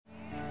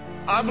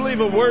I believe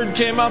a word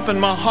came up in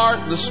my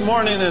heart this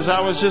morning as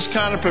I was just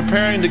kind of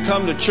preparing to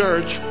come to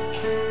church.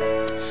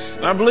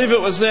 And I believe it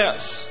was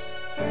this.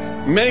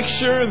 Make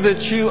sure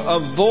that you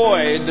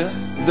avoid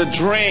the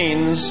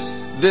drains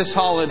this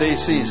holiday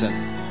season.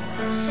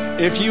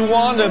 If you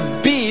want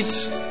to beat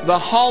the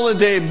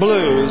holiday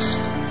blues,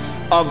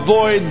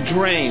 avoid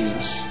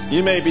drains.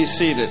 You may be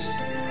seated.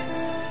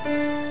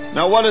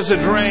 Now, what is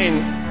a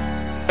drain?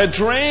 A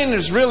drain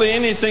is really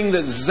anything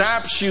that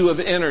zaps you of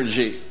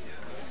energy.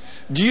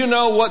 Do you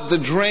know what the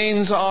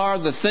drains are,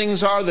 the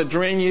things are that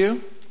drain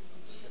you?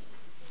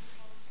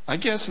 I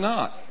guess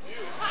not.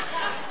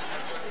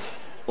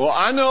 Well,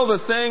 I know the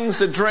things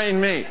that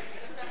drain me.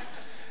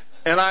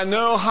 And I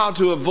know how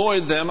to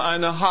avoid them. I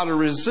know how to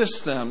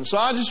resist them. So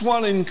I just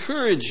want to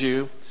encourage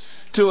you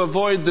to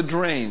avoid the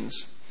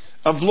drains.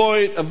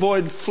 Avoid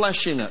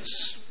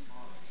fleshiness.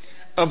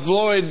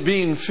 Avoid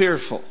being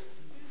fearful.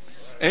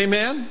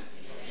 Amen?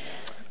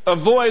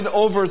 Avoid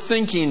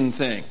overthinking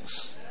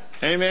things.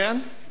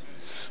 Amen?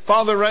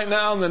 Father, right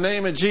now in the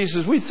name of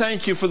Jesus, we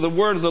thank you for the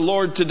word of the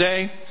Lord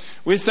today.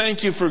 We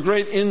thank you for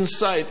great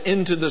insight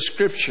into the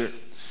Scripture.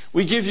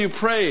 We give you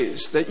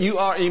praise that you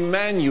are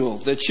Emmanuel,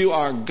 that you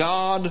are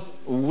God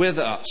with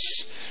us.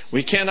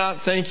 We cannot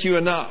thank you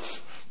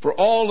enough for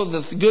all of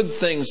the good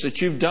things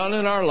that you've done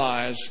in our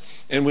lives,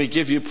 and we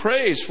give you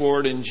praise for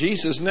it in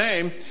Jesus'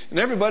 name. And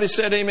everybody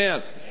said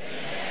amen.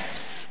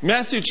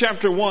 Matthew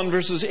chapter 1,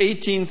 verses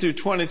 18 through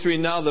 23.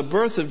 Now the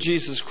birth of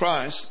Jesus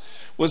Christ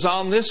was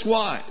on this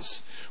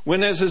wise.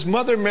 When as his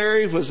mother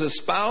Mary was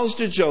espoused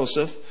to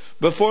Joseph,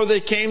 before they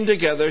came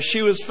together,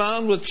 she was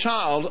found with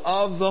child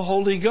of the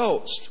Holy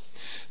Ghost.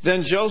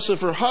 Then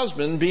Joseph, her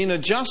husband, being a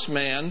just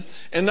man,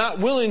 and not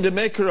willing to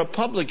make her a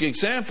public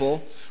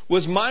example,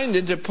 was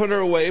minded to put her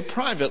away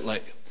privately.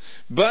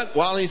 But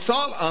while he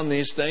thought on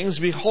these things,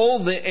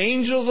 behold, the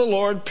angel of the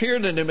Lord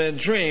appeared unto him in a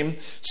dream,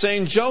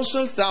 saying,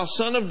 Joseph, thou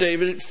son of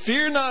David,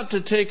 fear not to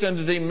take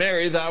unto thee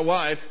Mary thy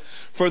wife,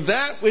 for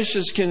that which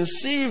is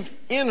conceived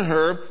in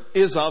her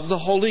is of the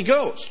Holy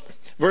Ghost.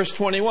 Verse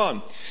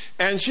 21,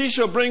 and she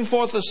shall bring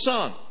forth a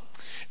son,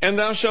 and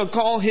thou shalt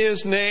call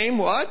his name,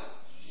 what?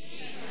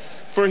 Jesus.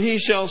 For he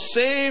shall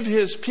save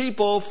his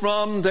people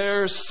from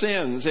their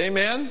sins.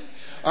 Amen?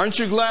 Aren't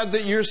you glad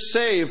that you're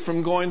saved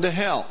from going to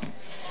hell?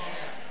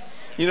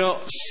 You know,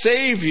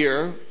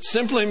 Savior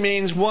simply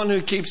means one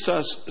who keeps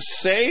us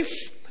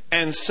safe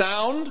and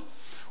sound,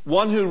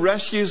 one who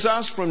rescues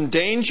us from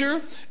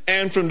danger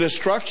and from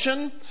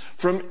destruction,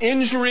 from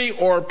injury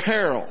or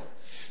peril.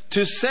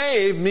 To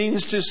save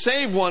means to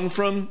save one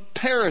from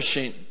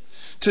perishing,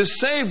 to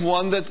save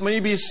one that may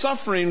be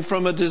suffering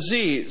from a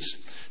disease,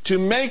 to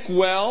make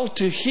well,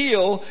 to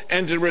heal,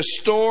 and to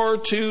restore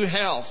to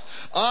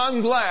health.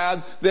 I'm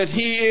glad that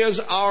He is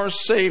our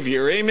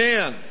Savior.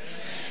 Amen.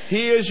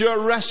 He is your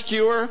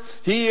rescuer,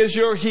 He is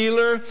your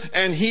healer,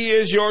 and He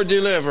is your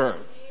deliverer.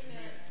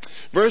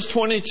 Verse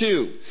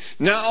 22,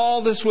 now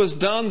all this was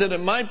done that it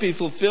might be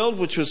fulfilled,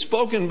 which was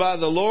spoken by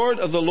the Lord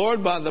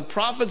by the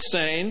prophet,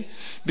 saying,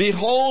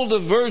 behold, a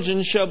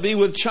virgin shall be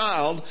with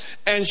child,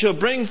 and shall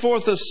bring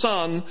forth a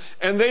son,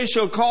 and they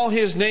shall call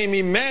his name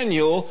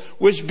Emmanuel,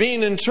 which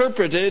being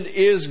interpreted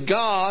is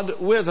God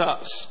with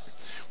us.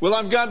 Well,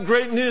 I've got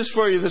great news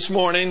for you this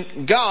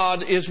morning.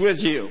 God is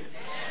with you.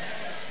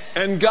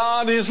 And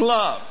God is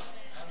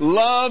love.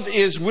 Love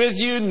is with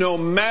you no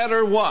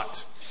matter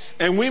what.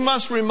 And we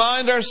must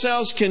remind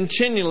ourselves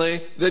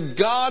continually that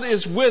God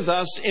is with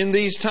us in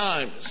these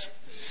times.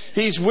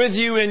 He's with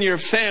you in your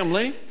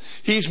family.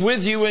 He's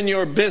with you in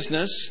your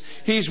business.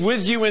 He's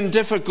with you in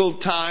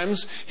difficult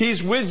times.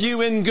 He's with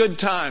you in good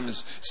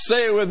times.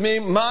 Say it with me,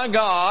 my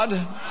God,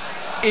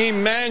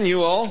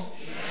 Emmanuel,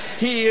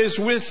 He is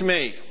with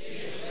me.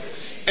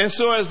 And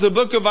so as the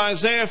book of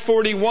Isaiah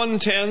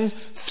 41:10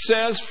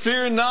 says,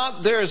 fear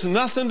not, there is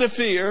nothing to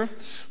fear,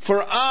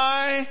 for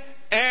I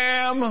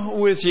am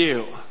with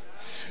you.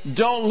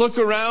 Don't look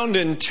around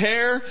in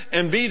terror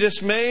and be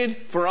dismayed,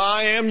 for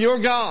I am your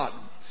God.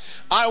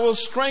 I will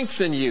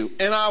strengthen you,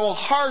 and I will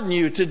harden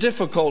you to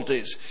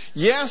difficulties.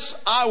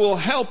 Yes, I will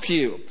help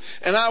you,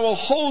 and I will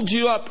hold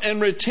you up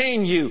and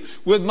retain you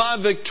with my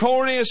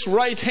victorious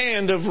right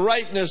hand of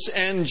rightness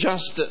and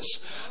justice.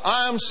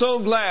 I am so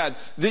glad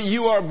that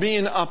you are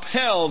being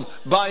upheld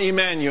by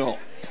Emmanuel,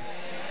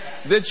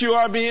 that you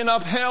are being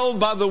upheld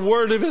by the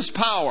word of His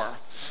power,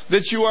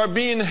 that you are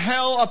being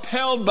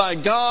upheld by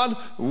God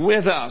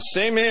with us.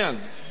 Amen.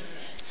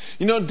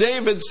 You know,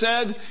 David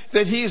said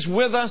that He's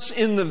with us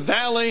in the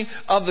valley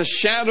of the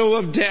shadow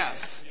of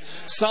death.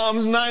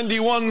 Psalms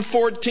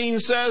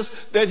 91:14 says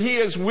that He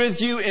is with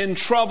you in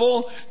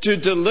trouble to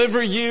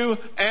deliver you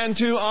and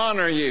to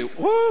honor you.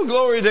 Woo,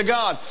 glory to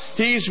God.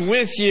 He's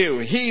with you.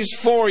 He's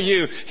for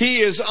you. He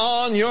is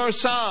on your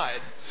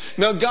side.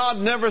 Now, God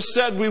never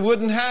said we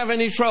wouldn't have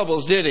any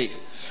troubles, did He?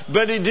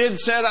 But He did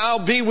said,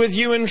 I'll be with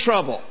you in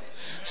trouble.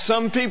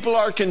 Some people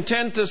are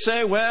content to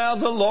say, well,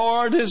 the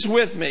Lord is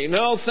with me.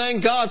 No,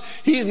 thank God,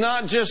 He's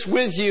not just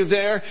with you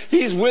there.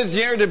 He's with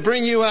you to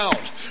bring you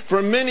out.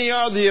 For many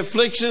are the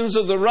afflictions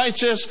of the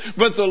righteous,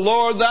 but the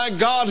Lord thy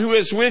God who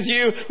is with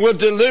you will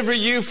deliver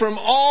you from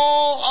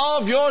all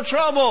of your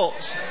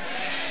troubles.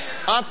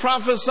 I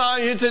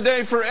prophesy you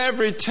today, for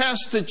every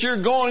test that you're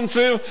going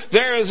through,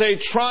 there is a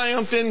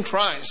triumph in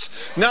Christ.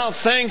 Now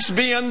thanks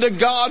be unto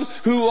God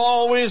who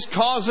always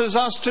causes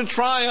us to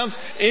triumph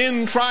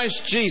in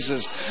Christ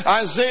Jesus.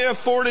 Isaiah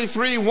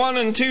 43, 1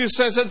 and 2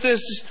 says it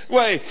this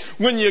way,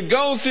 when you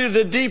go through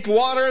the deep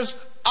waters,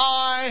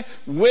 I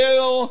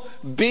will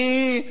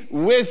be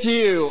with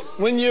you.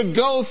 When you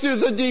go through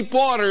the deep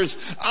waters,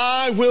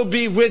 I will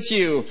be with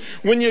you.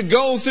 When you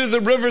go through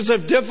the rivers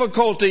of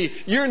difficulty,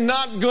 you're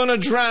not going to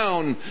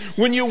drown.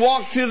 When you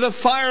walk through the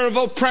fire of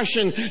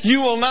oppression,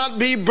 you will not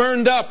be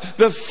burned up.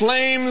 The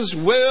flames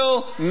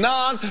will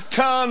not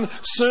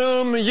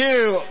consume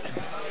you.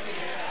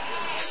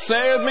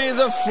 Say with me,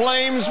 the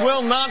flames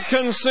will not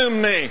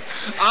consume me.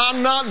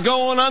 I'm not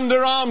going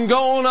under, I'm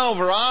going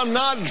over. I'm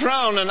not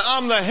drowning.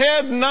 I'm the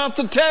head, not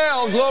the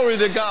tail. Glory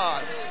to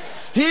God.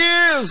 He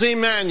is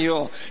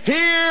Emmanuel. He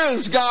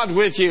is God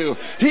with you.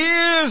 He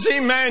is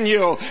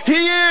Emmanuel.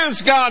 He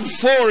is God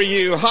for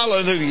you.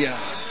 Hallelujah.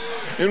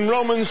 In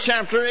Romans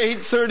chapter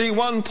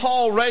 8:31,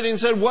 Paul writing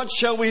said, what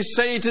shall we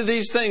say to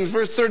these things?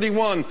 Verse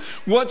 31,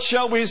 what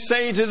shall we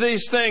say to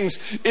these things?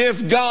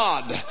 If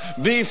God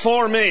be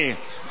for me,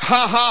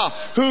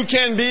 who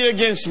can be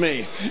against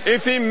me?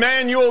 If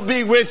Emmanuel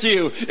be with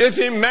you, if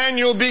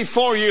Emmanuel be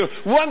for you,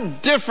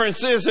 what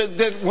difference is it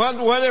that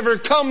whatever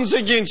comes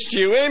against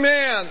you?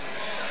 Amen.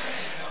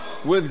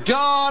 With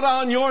God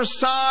on your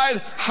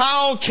side,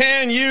 how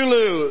can you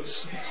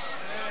lose?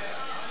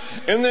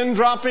 And then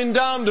dropping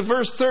down to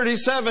verse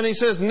 37, he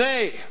says,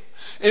 nay,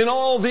 in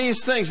all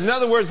these things. In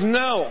other words,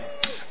 no.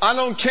 I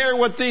don't care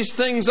what these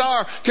things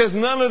are, because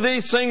none of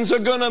these things are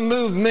going to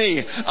move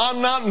me.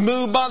 I'm not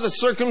moved by the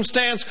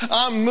circumstance.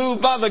 I'm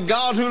moved by the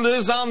God who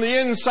lives on the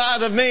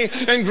inside of me.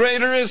 And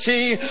greater is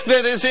He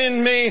that is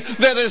in me,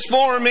 that is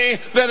for me,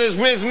 that is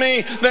with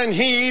me, than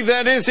he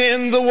that is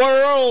in the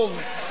world.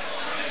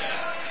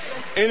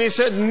 And he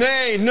said,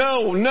 nay,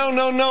 no.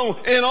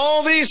 In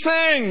all these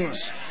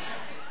things,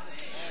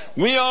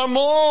 we are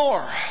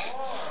more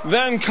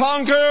than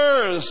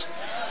conquerors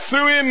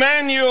through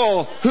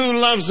Emmanuel who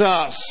loves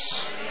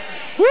us.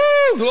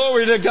 Woo!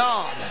 Glory to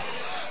God.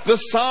 The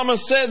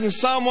psalmist said in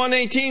Psalm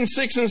 118,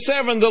 6 and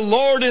 7, the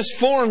Lord is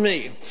for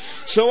me,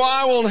 so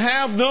I will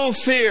have no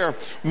fear.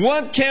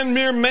 What can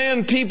mere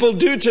man people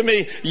do to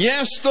me?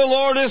 Yes, the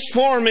Lord is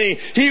for me.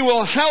 He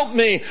will help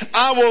me.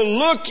 I will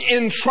look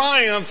in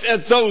triumph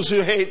at those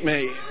who hate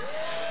me.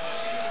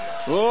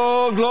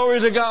 Oh, glory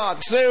to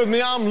God. Say with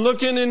me, I'm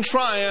looking in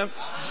triumph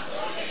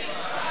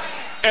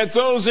at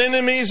those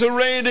enemies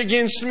arrayed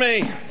against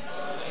me.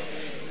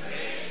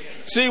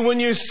 See, when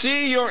you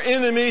see your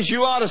enemies,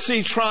 you ought to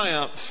see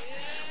triumph.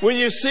 When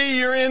you see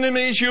your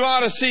enemies, you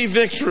ought to see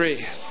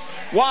victory.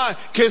 Why?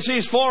 Because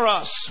He's for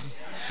us.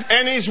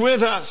 And He's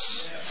with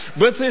us.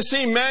 But this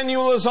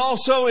Emmanuel is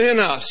also in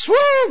us.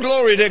 Woo!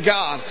 Glory to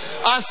God.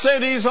 I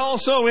said He's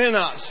also in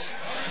us.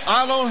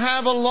 I don't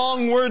have a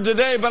long word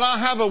today, but I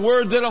have a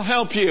word that'll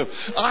help you.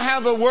 I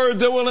have a word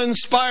that will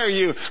inspire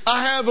you.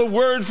 I have a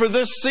word for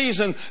this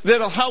season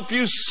that'll help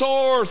you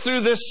soar through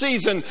this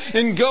season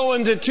and go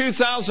into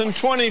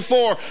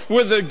 2024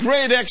 with a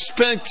great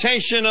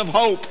expectation of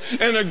hope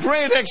and a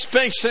great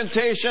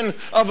expectation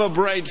of a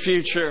bright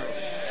future.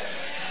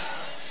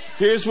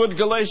 Here's what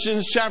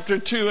Galatians chapter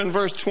 2 and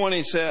verse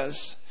 20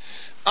 says.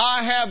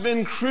 I have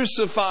been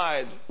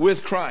crucified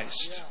with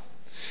Christ.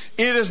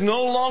 It is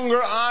no longer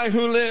I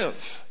who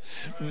live,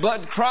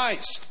 but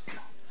Christ.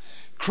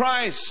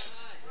 Christ,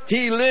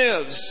 He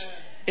lives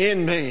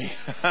in me.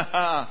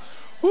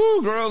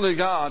 Woo, glory to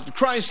God.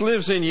 Christ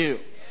lives in you.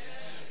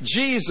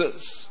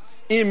 Jesus,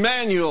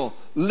 Emmanuel,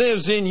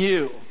 lives in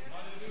you.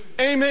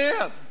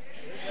 Amen.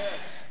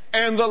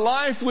 And the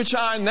life which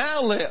I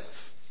now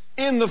live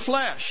in the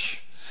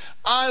flesh,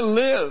 I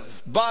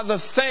live by the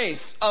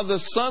faith of the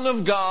Son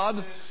of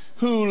God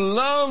who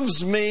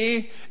loves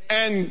me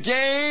and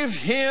gave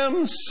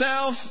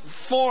Himself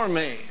for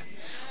me.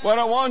 What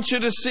I want you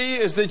to see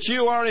is that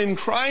you are in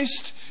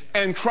Christ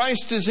and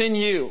Christ is in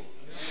you.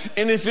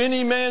 And if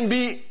any man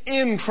be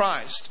in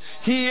Christ,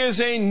 he is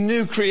a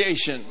new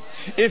creation.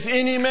 If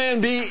any man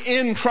be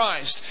in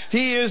Christ,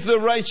 he is the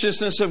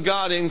righteousness of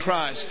God in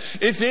Christ.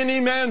 If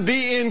any man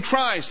be in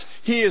Christ,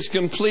 he is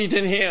complete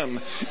in Him.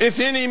 If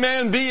any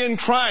man be in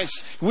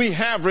Christ, we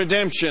have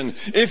redemption.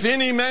 If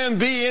any man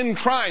be in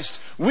Christ,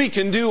 we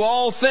can do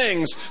all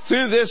things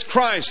through this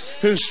Christ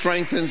who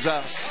strengthens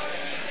us.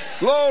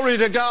 Glory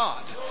to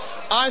God.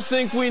 I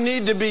think we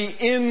need to be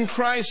in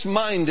Christ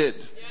minded.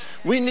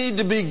 We need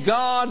to be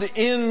God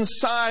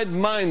inside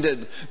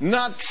minded,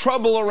 not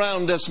trouble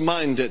around us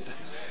minded.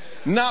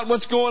 Not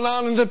what's going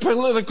on in the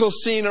political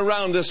scene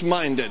around us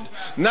minded.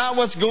 Not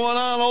what's going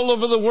on all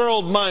over the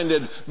world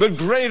minded. But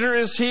greater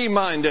is He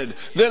minded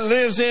that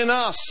lives in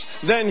us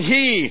than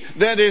he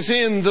that is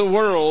in the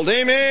world.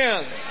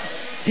 Amen.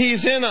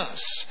 He's in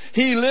us.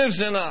 He lives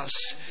in us.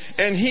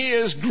 And He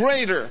is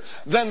greater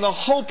than the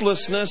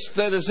hopelessness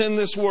that is in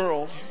this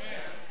world.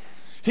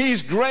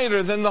 He's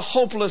greater than the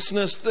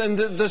hopelessness and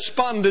the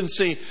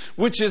despondency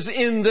which is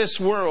in this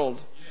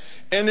world.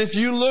 And if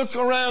you look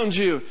around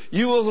you,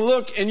 you will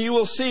look and you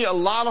will see a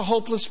lot of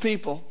hopeless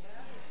people.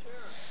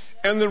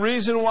 And the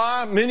reason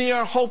why many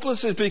are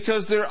hopeless is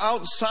because they're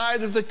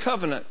outside of the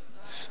covenant.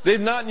 They've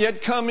not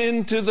yet come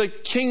into the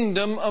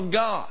kingdom of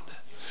God.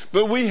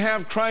 But we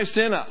have Christ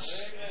in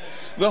us,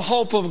 the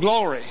hope of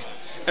glory.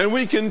 And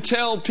we can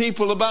tell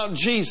people about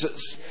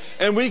Jesus.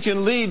 And we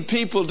can lead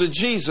people to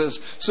Jesus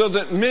so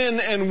that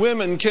men and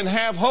women can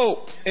have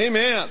hope.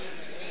 Amen.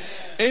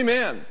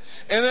 Amen.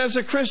 And as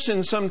a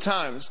Christian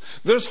sometimes,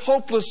 there's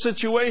hopeless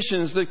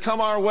situations that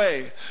come our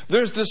way.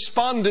 There's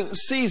despondent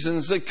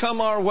seasons that come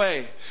our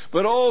way.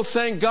 But oh,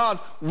 thank God,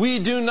 we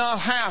do not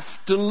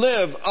have to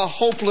live a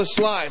hopeless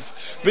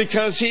life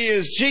because He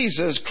is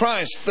Jesus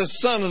Christ, the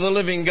Son of the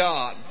living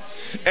God.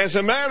 As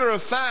a matter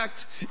of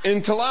fact,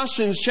 in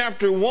Colossians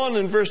chapter 1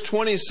 and verse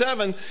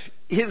 27,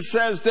 it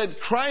says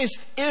that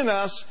Christ in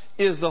us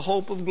is the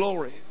hope of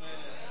glory.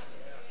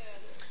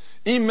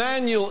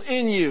 Emmanuel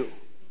in you.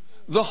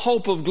 The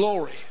hope of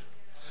glory.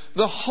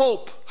 The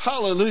hope,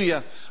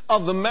 hallelujah,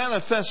 of the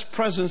manifest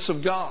presence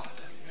of God.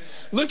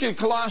 Look at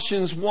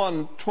Colossians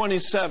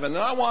 1:27. And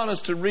I want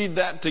us to read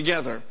that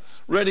together.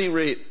 Ready,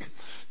 read.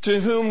 To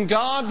whom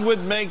God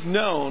would make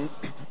known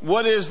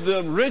what is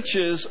the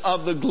riches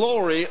of the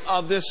glory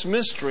of this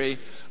mystery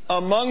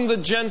among the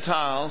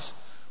Gentiles,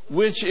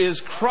 which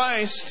is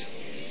Christ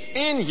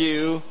in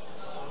you.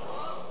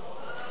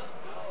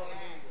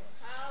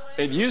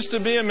 It used to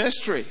be a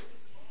mystery,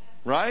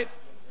 right?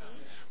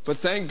 But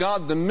thank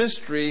God the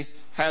mystery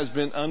has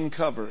been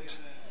uncovered.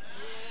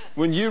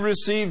 When you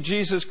received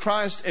Jesus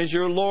Christ as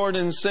your Lord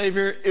and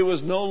Savior, it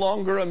was no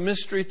longer a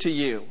mystery to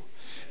you.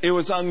 It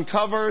was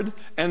uncovered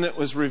and it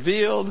was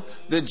revealed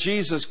that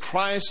Jesus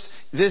Christ,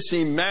 this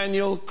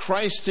Emmanuel,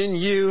 Christ in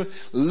you,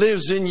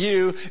 lives in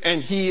you,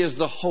 and He is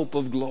the hope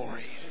of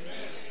glory.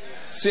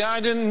 See, I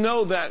didn't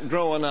know that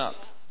growing up.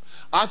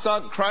 I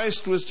thought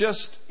Christ was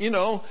just,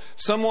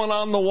 someone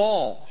on the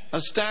wall. A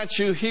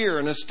statue here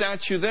and a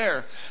statue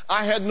there.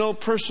 I had no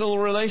personal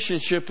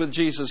relationship with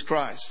Jesus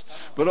Christ.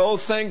 But oh,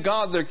 thank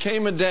God there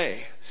came a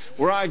day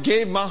where I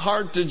gave my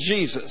heart to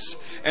Jesus.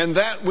 And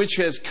that which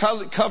has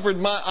covered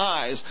my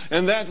eyes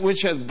and that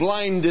which has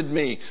blinded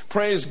me,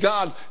 praise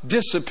God,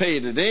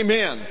 dissipated.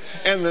 Amen.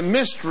 And the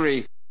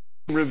mystery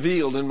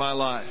revealed in my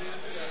life.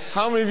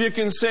 How many of you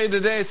can say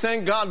today,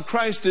 thank God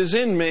Christ is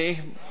in me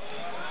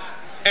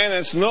and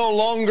it's no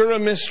longer a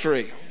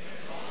mystery?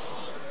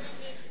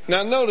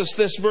 Now notice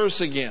this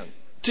verse again.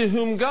 To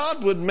whom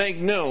God would make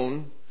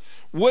known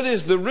what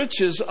is the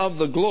riches of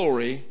the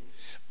glory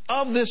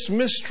of this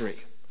mystery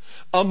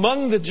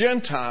among the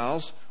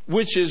Gentiles,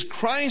 which is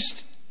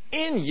Christ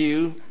in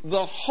you,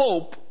 the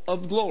hope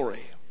of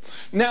glory.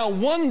 Now,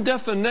 one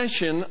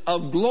definition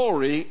of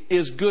glory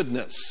is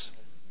goodness.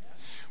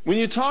 When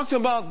you talk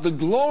about the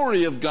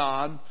glory of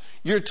God,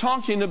 you're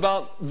talking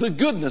about the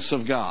goodness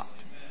of God.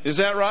 Is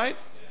that right?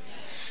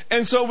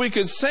 And so we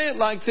could say it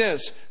like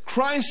this.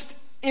 Christ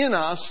in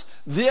us,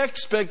 the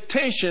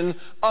expectation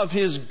of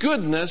His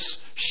goodness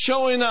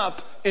showing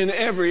up in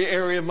every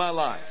area of my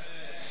life.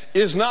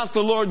 Is not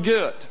the Lord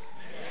good?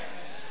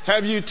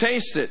 Have you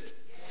tasted?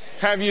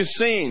 Have you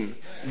seen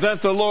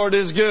that the Lord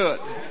is good?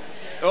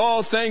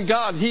 Oh, thank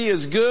God. He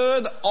is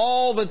good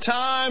all the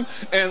time,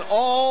 and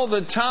all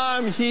the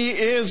time He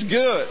is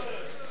good.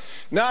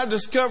 Now I've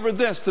discovered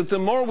this, that the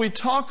more we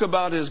talk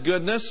about His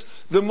goodness,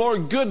 the more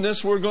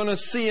goodness we're going to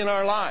see in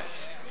our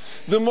life.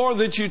 The more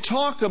that you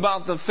talk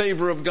about the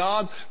favor of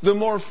God, the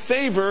more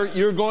favor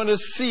you're going to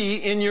see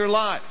in your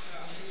life.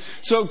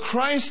 So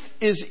Christ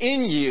is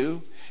in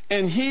you,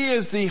 and He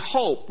is the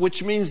hope,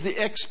 which means the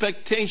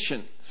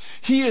expectation.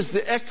 He is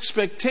the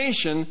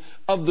expectation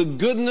of the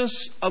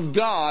goodness of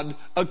God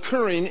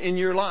occurring in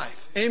your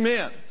life.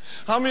 Amen.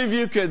 How many of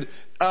you could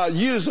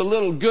use a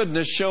little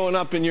goodness showing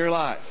up in your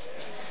life?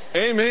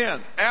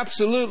 Amen.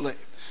 Absolutely.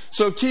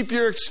 So keep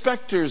your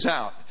expectors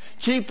out.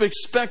 Keep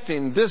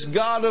expecting this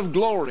God of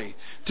glory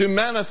to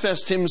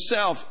manifest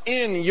Himself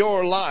in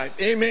your life.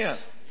 Amen.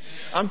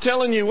 I'm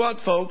telling you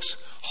what, folks,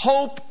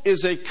 hope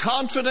is a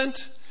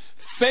confident,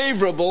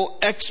 favorable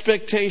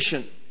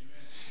expectation.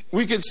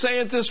 We could say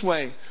it this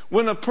way.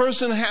 When a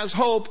person has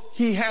hope,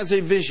 he has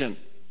a vision.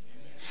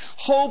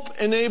 Hope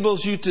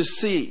enables you to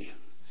see.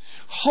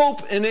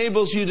 Hope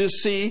enables you to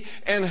see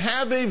and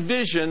have a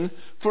vision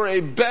for a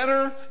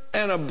better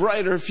and a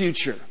brighter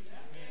future.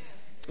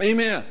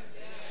 Amen.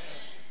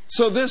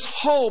 So this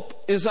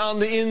hope is on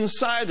the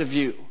inside of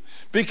you,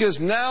 because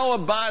now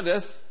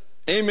abideth,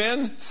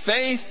 amen,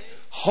 faith,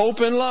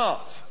 hope, and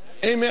love.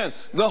 Amen.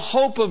 The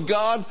hope of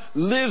God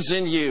lives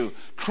in you.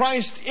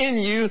 Christ in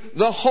you,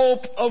 the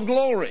hope of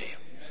glory.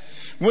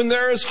 When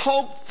there is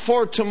hope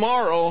for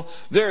tomorrow,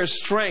 there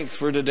is strength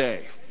for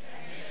today.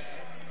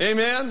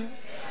 Amen?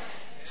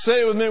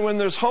 Say it with me. When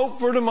there's hope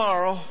for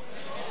tomorrow,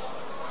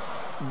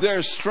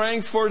 there's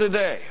strength for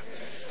today.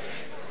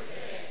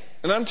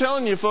 And I'm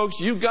telling you,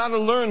 folks, you've got to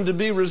learn to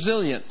be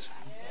resilient.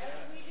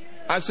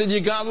 I said, you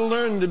got to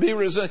learn to be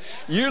resilient.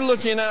 You're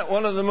looking at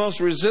one of the most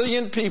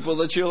resilient people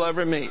that you'll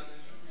ever meet.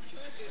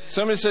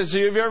 Somebody says,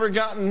 have you ever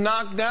gotten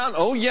knocked down?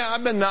 Oh, yeah,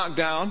 I've been knocked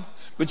down.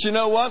 But you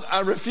know what?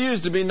 I refuse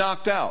to be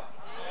knocked out.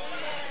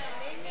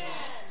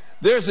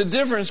 There's a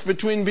difference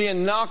between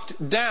being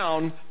knocked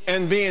down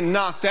and being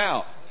knocked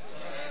out.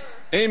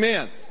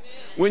 Amen.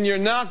 When you're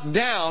knocked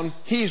down,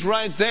 He's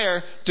right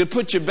there to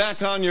put you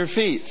back on your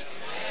feet.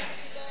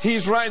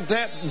 He's right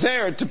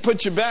there to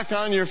put you back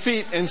on your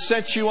feet and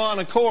set you on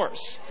a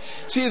course.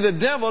 See, the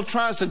devil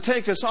tries to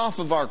take us off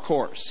of our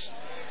course.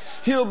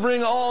 He'll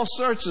bring all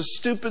sorts of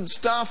stupid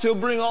stuff. He'll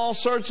bring all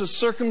sorts of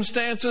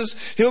circumstances.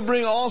 He'll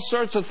bring all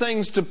sorts of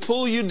things to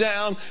pull you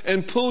down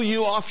and pull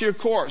you off your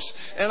course.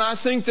 And I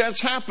think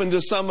that's happened to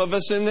some of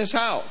us in this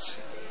house.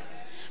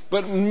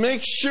 But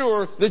make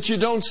sure that you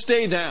don't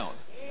stay down.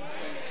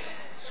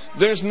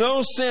 There's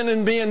no sin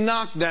in being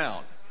knocked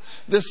down.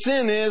 The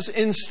sin is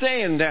in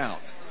staying down.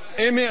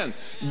 Amen.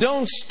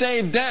 Don't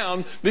stay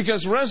down,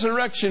 because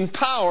resurrection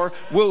power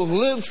will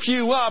lift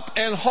you up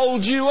and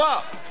hold you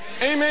up.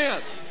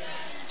 Amen.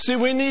 See,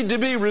 we need to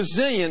be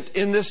resilient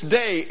in this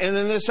day and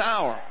in this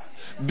hour.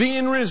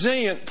 Being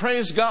resilient,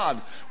 praise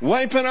God,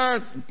 wiping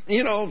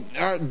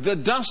the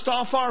dust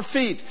off our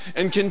feet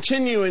and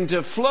continuing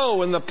to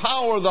flow in the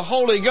power of the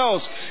Holy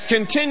Ghost,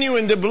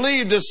 continuing to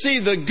believe to see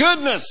the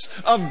goodness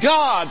of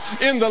God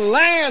in the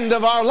land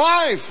of our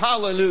life.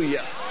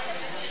 Hallelujah.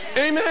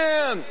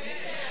 Amen.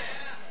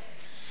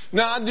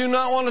 Now, I do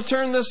not want to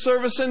turn this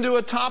service into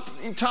a top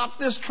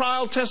this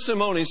trial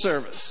testimony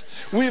service.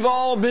 We've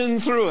all been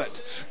through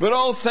it. But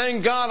oh,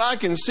 thank God, I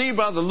can see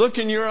by the look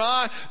in your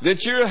eye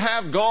that you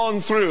have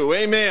gone through.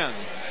 Amen.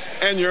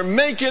 And you're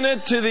making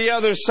it to the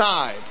other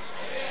side.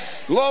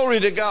 Glory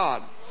to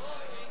God.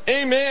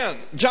 Amen.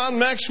 John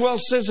Maxwell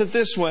says it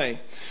this way.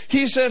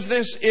 He says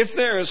this: if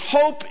there is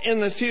hope in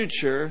the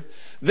future,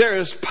 there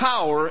is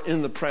power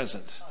in the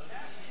present.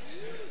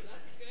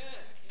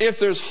 If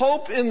there's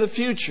hope in the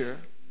future,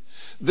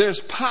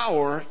 there's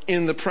power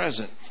in the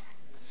present.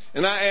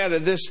 And I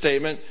added this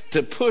statement: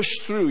 to push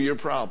through your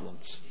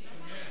problems.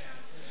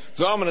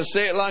 So I'm going to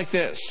say it like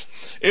this: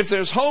 if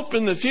there's hope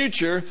in the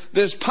future,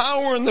 there's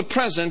power in the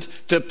present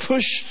to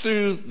push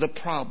through the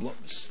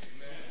problems.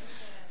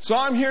 So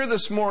I'm here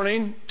this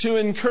morning to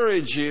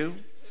encourage you.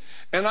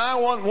 And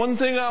one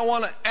thing I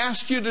want to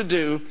ask you to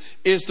do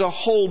is to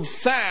hold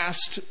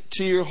fast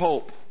to your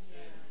hope.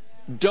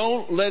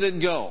 Don't let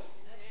it go.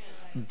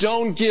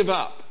 Don't give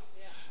up.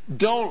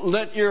 Don't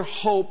let your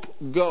hope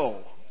go.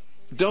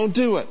 Don't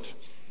do it.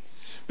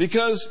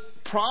 Because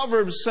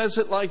Proverbs says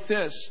it like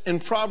this. In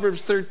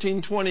Proverbs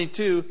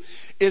 13:22,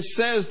 it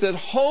says that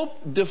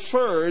hope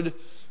deferred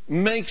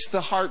makes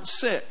the heart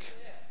sick.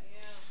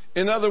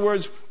 In other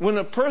words, when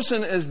a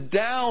person is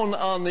down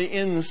on the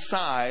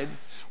inside,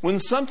 when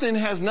something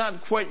has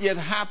not quite yet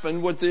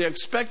happened what they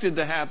expected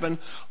to happen,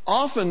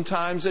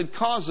 oftentimes it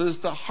causes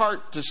the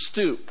heart to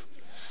stoop.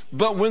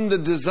 But when the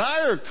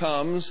desire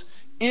comes,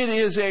 it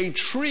is a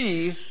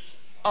tree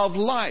of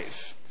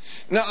life.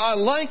 Now, I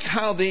like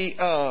how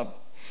the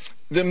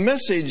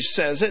Message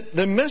says it.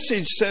 The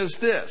Message says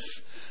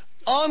this: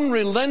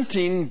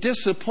 unrelenting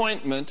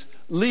disappointment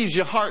leaves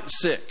your heart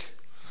sick.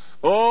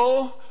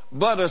 Oh,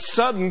 but a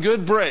sudden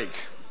good break.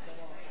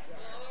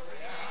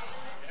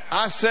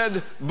 I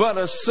said, but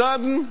a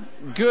sudden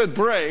good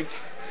break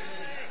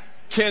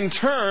can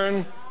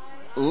turn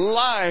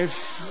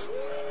life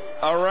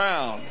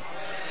around.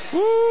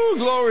 Woo,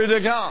 glory to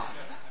God.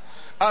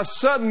 A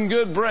sudden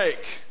good break.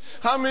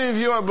 How many of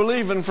you are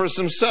believing for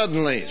some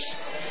suddenlies?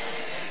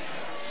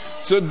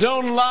 So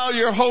don't allow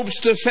your hopes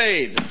to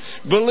fade.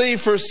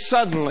 Believe for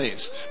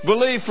suddenlies.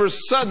 Believe for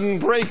sudden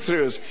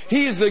breakthroughs.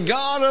 He's the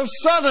God of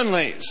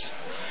suddenlies.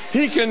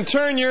 He can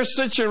turn your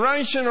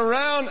situation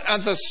around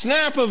at the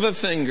snap of a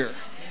finger.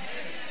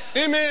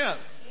 Amen.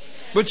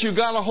 But you've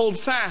got to hold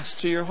fast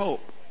to your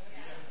hope.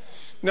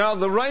 Now,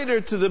 the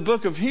writer to the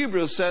book of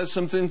Hebrews says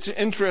something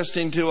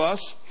interesting to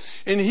us.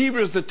 In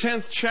Hebrews, the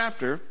 10th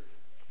chapter,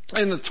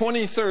 in the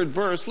 23rd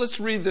verse, let's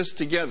read this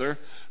together.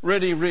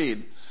 Ready,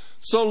 read.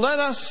 So let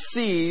us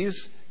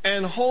seize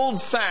and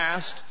hold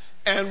fast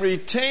and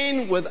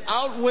retain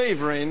without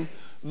wavering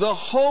the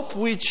hope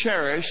we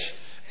cherish,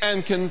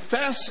 and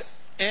confess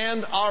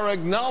and our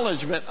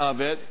acknowledgement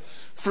of it.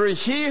 For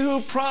he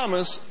who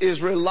promised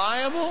is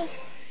reliable,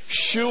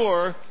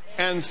 sure,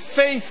 and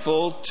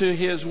faithful to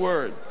his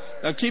word.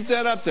 Now keep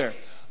that up there.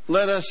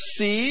 Let us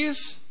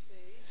seize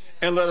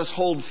and let us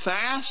hold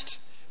fast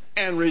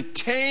and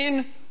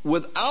retain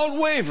without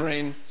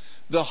wavering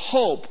the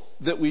hope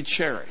that we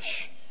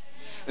cherish.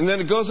 And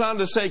then it goes on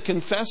to say,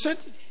 confess it,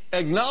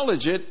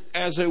 acknowledge it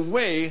as a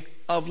way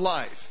of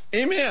life.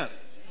 Amen.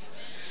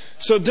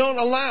 So don't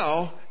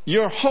allow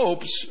your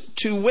hopes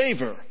to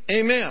waver.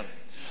 Amen.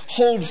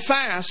 Hold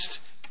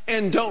fast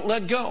and don't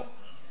let go.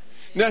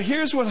 Now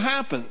here's what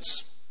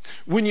happens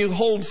when you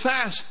hold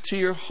fast to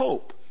your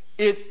hope.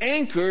 It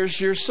anchors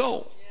your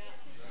soul.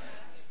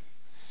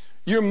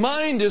 Your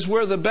mind is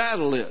where the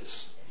battle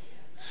is.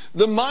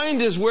 The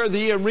mind is where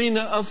the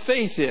arena of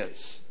faith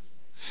is.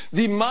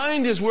 The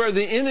mind is where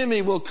the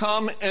enemy will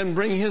come and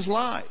bring his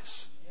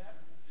lies.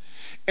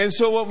 And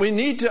so what we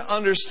need to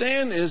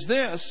understand is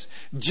this: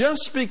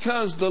 just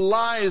because the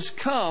lies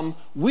come,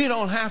 we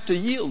don't have to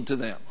yield to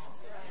them.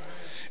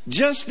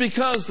 Just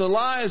because the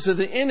lies of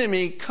the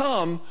enemy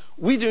come,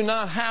 we do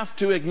not have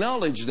to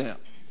acknowledge them.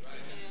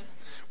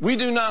 We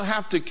do not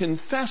have to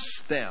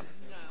confess them.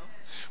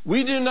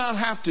 We do not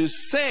have to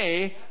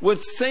say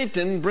what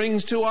Satan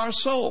brings to our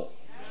soul.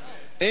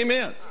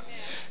 Amen.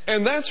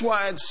 And that's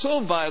why it's so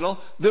vital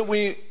that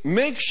we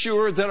make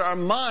sure that our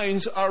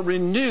minds are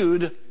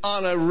renewed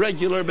on a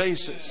regular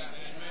basis.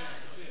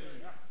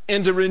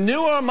 And to renew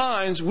our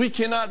minds, we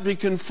cannot be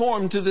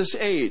conformed to this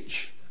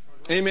age.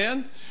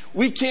 Amen.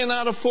 We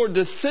cannot afford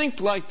to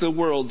think like the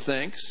world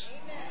thinks.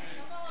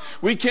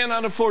 We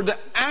cannot afford to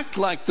act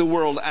like the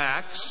world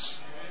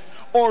acts,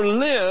 or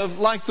live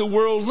like the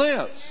world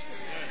lives.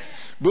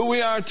 But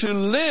we are to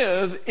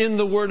live in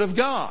the Word of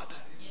God.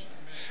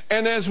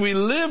 And as we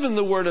live in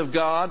the Word of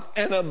God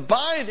and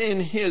abide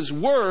in His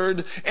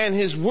Word, and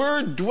His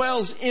Word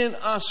dwells in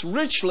us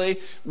richly,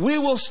 we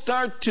will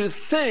start to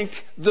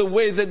think the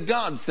way that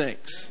God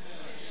thinks.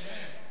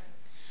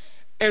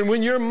 And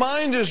when your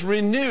mind is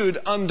renewed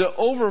unto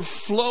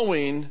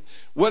overflowing,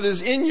 what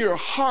is in your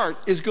heart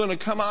is going to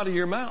come out of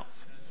your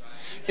mouth.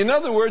 In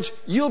other words,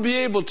 you'll be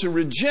able to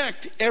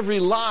reject every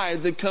lie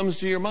that comes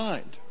to your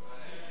mind.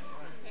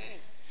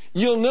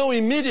 You'll know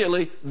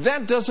immediately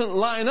that doesn't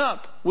line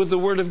up with the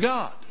Word of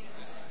God.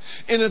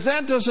 And if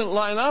that doesn't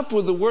line up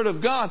with the Word of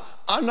God,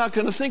 I'm not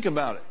going to think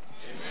about it.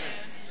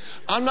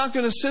 I'm not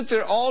going to sit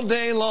there all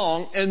day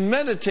long and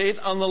meditate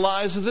on the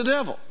lies of the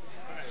devil.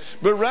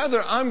 But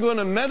rather, I'm going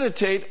to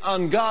meditate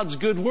on God's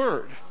good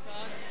Word.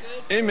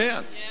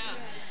 Amen.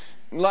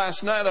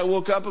 Last night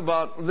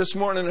this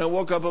morning I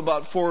woke up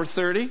about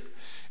 4:30.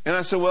 And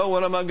I said, well,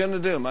 what am I going to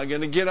do? Am I going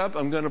to get up?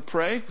 I'm going to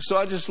pray. So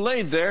I just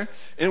laid there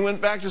and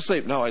went back to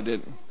sleep. No, I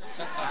didn't.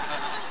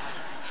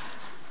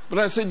 But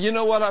I said, you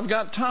know what? I've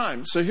got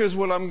time. So here's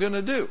what I'm going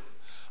to do.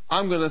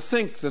 I'm going to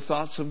think the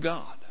thoughts of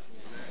God.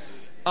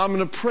 I'm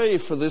going to pray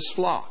for this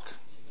flock.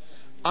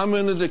 I'm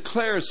going to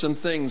declare some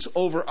things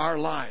over our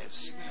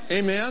lives.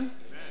 Amen?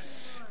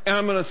 And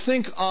I'm going to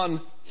think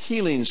on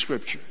healing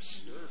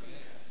scriptures.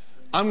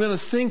 I'm going to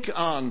think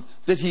on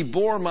that He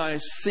bore my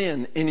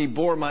sin and He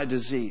bore my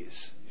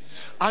disease.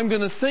 I'm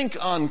going to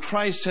think on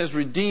Christ has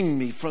redeemed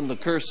me from the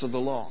curse of the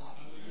law.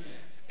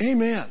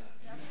 Amen.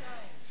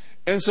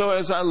 And so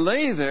as I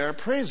lay there,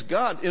 praise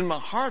God, in my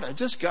heart, I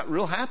just got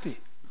real happy.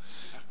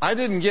 I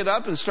didn't get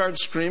up and start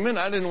screaming.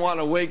 I didn't want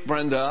to wake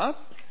Brenda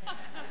up.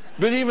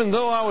 But even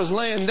though I was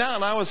laying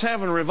down, I was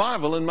having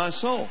revival in my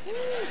soul.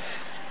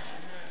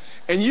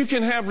 And you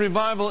can have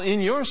revival in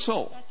your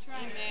soul.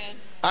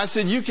 I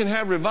said you can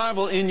have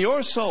revival in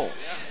your soul.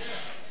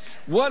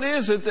 What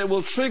is it that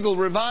will trigger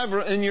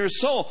revival in your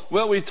soul?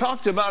 Well, we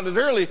talked about it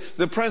early,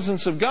 the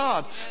presence of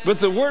God. But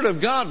the Word of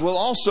God will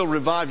also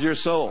revive your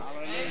soul.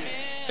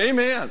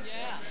 Amen.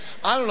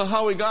 I don't know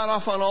how we got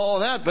off on all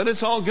of that, but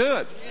it's all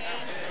good.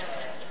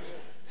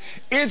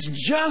 It's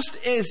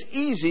just as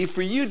easy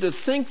for you to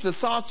think the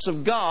thoughts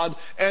of God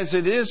as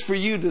it is for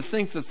you to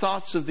think the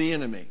thoughts of the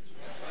enemy.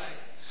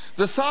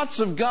 The thoughts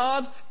of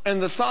God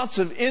and the thoughts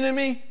of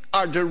enemy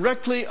are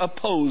directly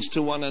opposed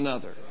to one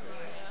another.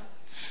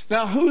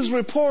 Now, whose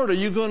report are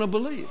you going to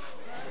believe?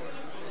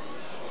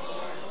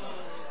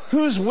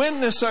 Whose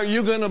witness are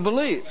you going to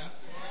believe?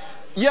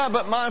 Yeah,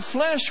 but my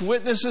flesh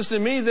witnesses to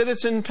me that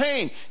it's in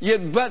pain.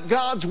 But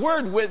God's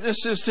Word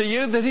witnesses to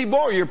you that He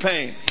bore your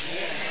pain.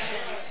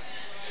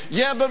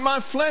 Yeah, but my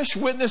flesh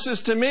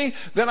witnesses to me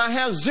that I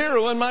have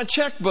zero in my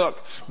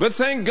checkbook. But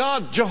thank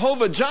God,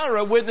 Jehovah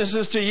Jireh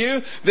witnesses to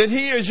you that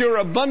He is your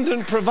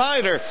abundant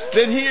provider,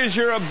 that He is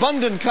your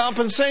abundant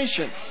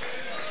compensation.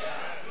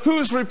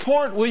 Whose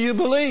report will you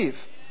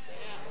believe?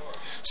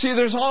 See,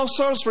 there's all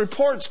sorts of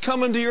reports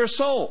coming to your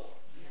soul.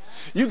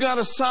 You got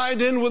to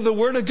side in with the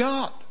Word of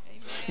God.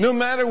 No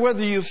matter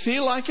whether you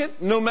feel like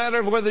it, no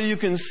matter whether you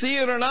can see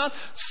it or not,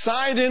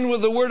 side in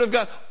with the Word of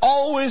God.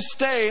 Always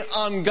stay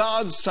on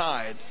God's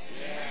side.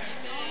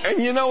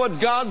 And you know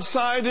what God's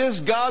side is?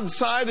 God's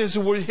side is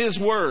His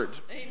Word.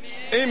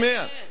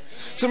 Amen.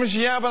 Somebody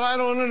says, yeah, but I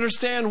don't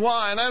understand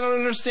why, and I don't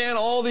understand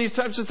all these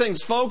types of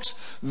things. Folks,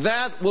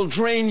 that will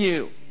drain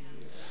you.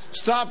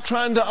 Stop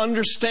trying to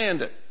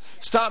understand it.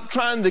 Stop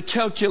trying to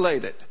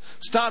calculate it.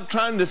 Stop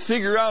trying to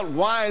figure out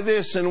why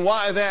this and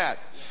why that.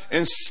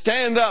 And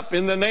stand up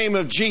in the name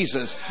of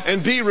Jesus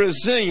and be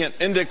resilient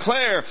and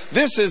declare,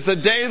 this is the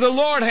day the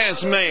Lord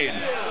has made.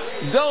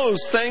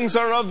 Those things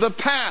are of the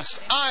past.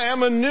 I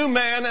am a new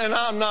man and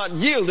I'm not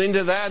yielding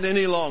to that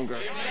any longer.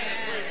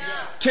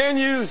 Can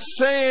you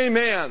say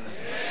amen?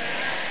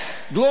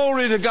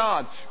 Glory to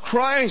God.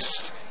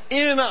 Christ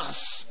in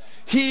us.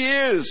 He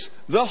is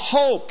the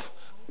hope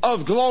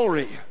of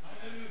glory.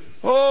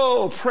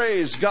 Oh,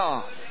 praise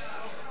God.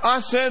 I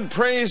said,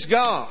 praise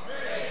God.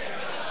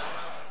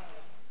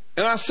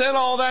 And I said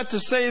all that to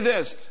say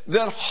this,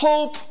 that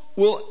hope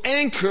will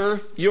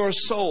anchor your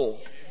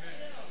soul.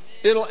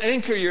 It'll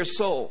anchor your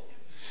soul.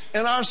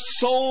 And our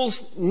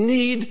souls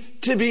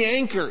need to be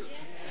anchored.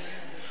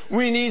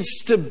 We need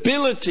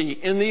stability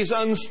in these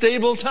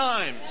unstable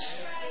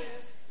times.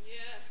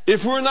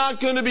 If we're not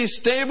going to be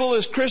stable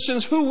as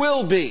Christians, who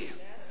will be?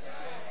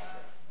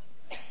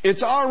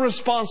 It's our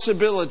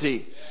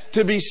responsibility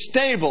to be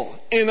stable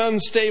in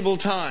unstable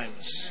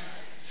times.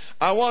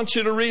 I want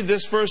you to read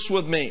this verse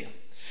with me.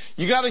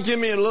 You got to give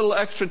me a little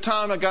extra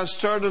time. I got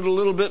started a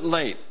little bit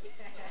late.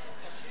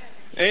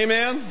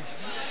 Amen?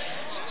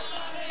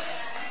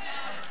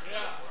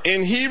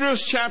 In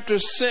Hebrews chapter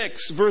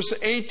 6, verse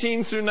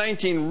 18 through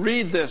 19,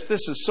 read this.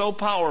 This is so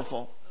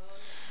powerful.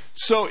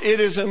 So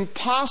it is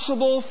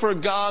impossible for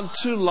God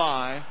to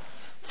lie,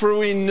 for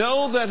we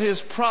know that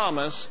His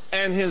promise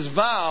and His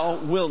vow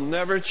will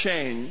never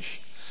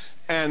change.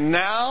 And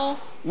now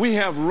we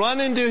have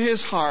run into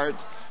His heart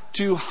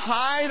to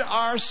hide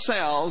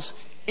ourselves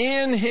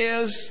in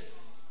His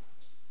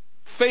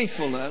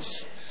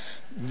faithfulness.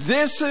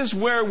 This is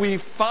where we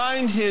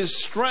find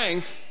His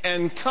strength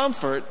and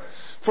comfort,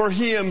 for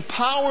He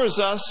empowers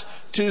us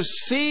to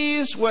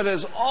seize what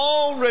has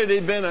already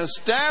been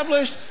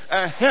established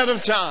ahead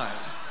of time.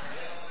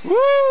 Woo!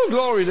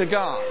 Glory to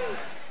God.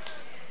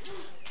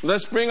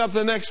 Let's bring up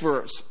the next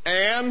verse.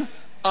 And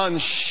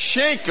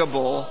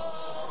unshakable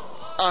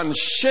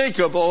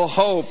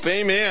hope.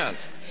 Amen.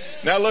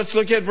 Now let's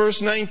look at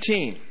verse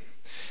 19.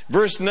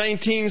 Verse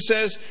 19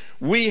 says,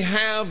 we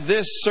have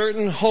this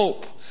certain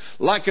hope,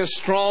 like a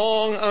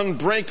strong,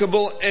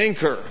 unbreakable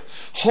anchor,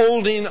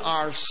 holding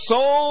our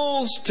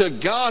souls to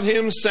God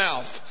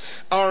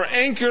Himself. Our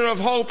anchor of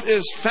hope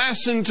is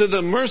fastened to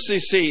the mercy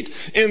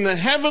seat in the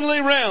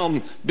heavenly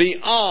realm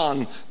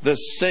beyond the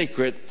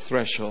sacred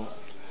threshold.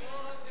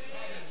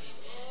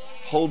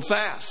 Hold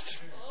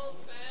fast.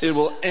 It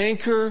will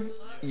anchor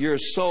your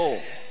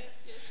soul.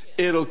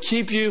 It'll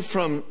keep you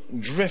from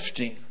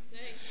drifting.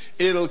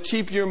 It'll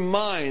keep your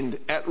mind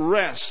at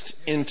rest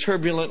in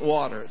turbulent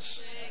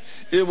waters.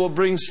 It will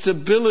bring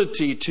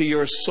stability to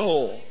your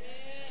soul.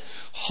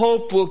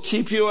 Hope will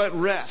keep you at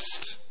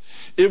rest.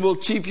 It will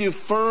keep you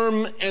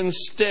firm and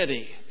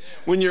steady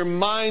when your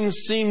mind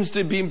seems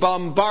to be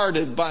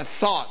bombarded by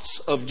thoughts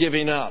of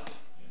giving up.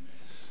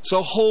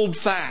 So hold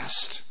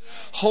fast.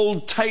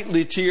 Hold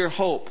tightly to your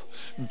hope.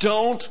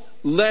 Don't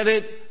let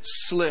it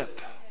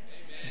slip.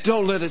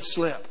 Don't let it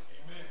slip.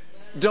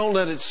 Don't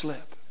let it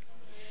slip.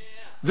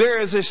 There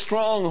is a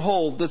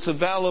stronghold that's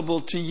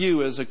available to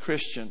you as a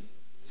Christian.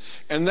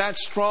 And that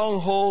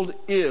stronghold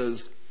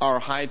is our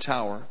high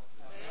tower.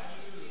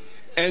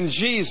 And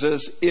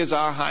Jesus is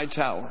our high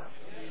tower.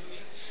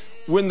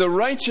 When the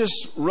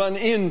righteous run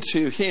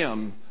into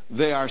Him,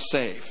 they are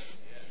safe.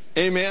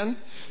 Amen?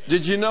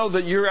 Did you know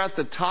that you're at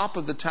the top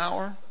of the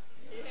tower?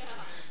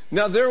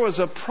 Now there was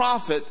a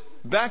prophet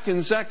back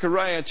in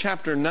Zechariah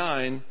chapter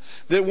 9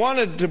 that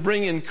wanted to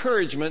bring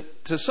encouragement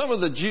to some of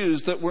the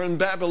Jews that were in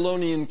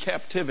Babylonian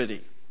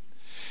captivity.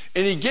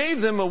 And he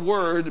gave them a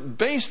word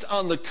based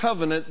on the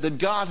covenant that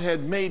God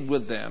had made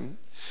with them,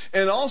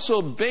 and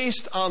also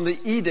based on the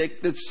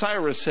edict that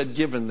Cyrus had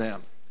given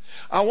them.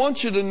 I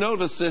want you to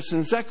notice this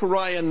in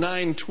Zechariah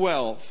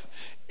 9:12.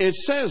 It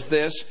says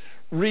this,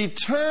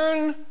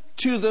 return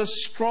to the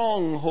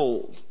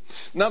stronghold.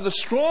 Now the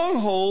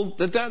stronghold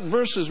that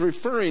verse is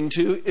referring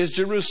to is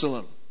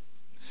Jerusalem.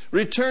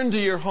 Return to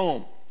your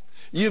home.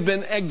 You've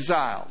been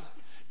exiled.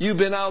 You've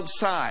been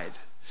outside.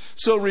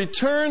 So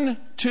return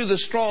to the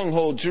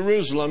stronghold,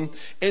 Jerusalem.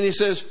 And he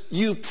says,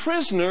 you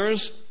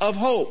prisoners of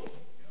hope.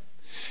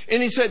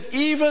 And he said,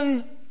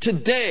 even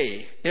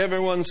today,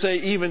 everyone say,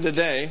 even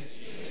today,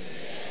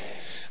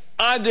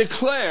 I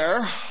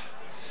declare,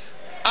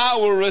 I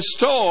will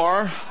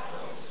restore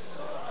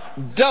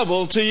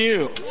double to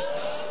you.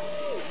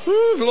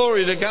 Woo,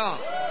 glory to God.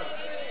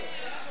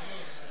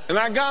 And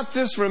I got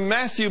this from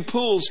Matthew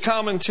Poole's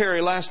commentary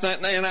last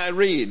night, and I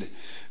read,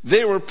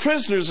 they were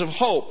prisoners of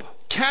hope,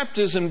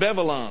 captives in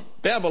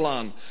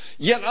Babylon,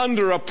 yet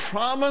under a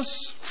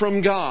promise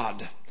from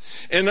God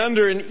and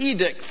under an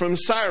edict from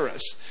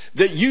Cyrus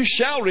that you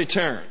shall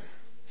return.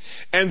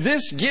 And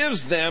this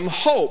gives them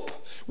hope,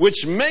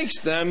 which makes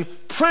them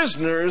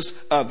prisoners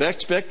of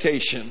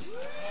expectation.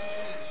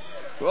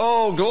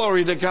 Oh,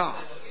 glory to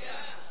God.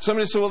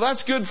 Somebody said, well,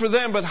 that's good for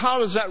them, but how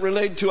does that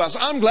relate to us?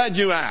 I'm glad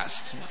you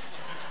asked.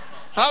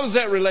 How does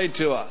that relate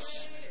to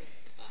us?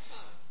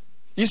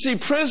 You see,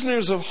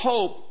 prisoners of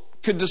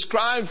hope could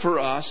describe for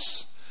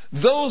us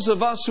those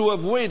of us who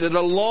have waited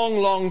a long,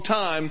 long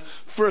time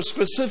for a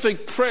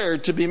specific prayer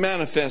to be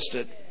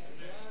manifested.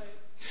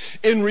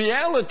 In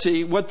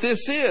reality, what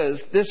this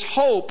is, this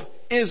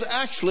hope is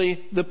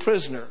actually the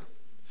prisoner.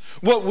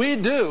 What we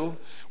do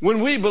when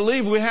we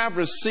believe we have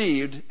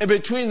received, and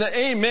between the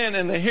amen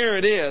and the here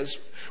it is,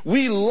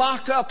 we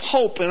lock up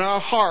hope in our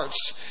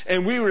hearts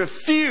and we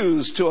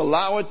refuse to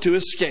allow it to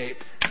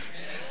escape.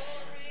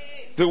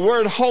 The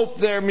word hope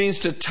there means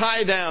to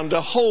tie down,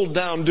 to hold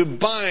down, to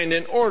bind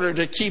in order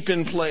to keep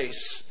in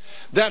place.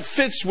 That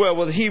fits well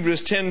with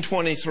Hebrews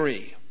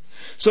 10:23.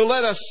 So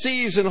let us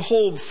seize and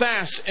hold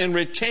fast and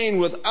retain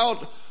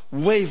without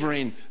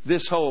wavering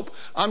this hope.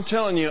 I'm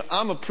telling you,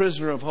 I'm a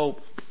prisoner of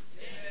hope.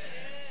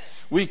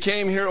 We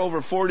came here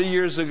over 40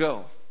 years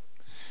ago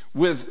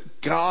with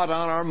God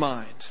on our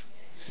mind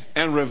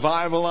and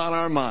revival on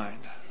our mind.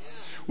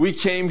 We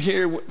came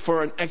here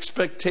for an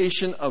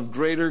expectation of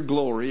greater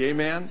glory.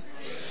 Amen?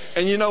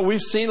 And you know,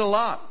 we've seen a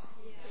lot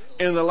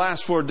in the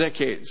last 4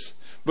 decades.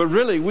 But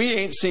really, we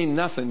ain't seen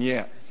nothing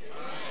yet.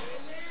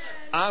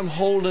 I'm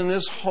holding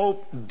this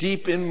hope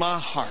deep in my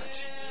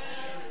heart.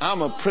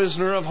 I'm a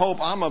prisoner of hope.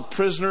 I'm a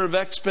prisoner of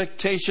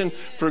expectation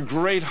for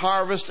great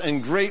harvest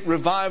and great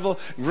revival,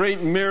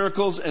 great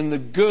miracles, and the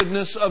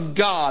goodness of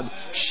God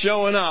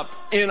showing up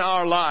in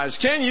our lives.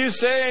 Can you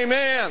say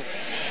amen?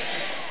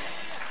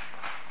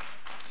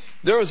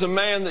 There was a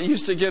man that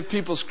used to give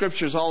people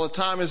scriptures all the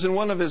time. I was in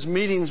one of his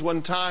meetings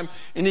one time,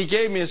 and he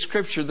gave me a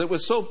scripture that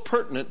was so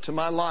pertinent to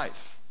my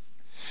life.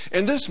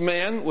 And this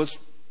man was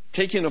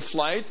taking a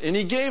flight, and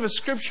he gave a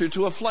scripture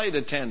to a flight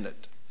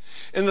attendant.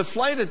 And the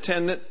flight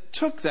attendant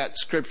took that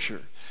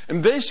scripture.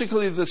 And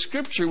basically the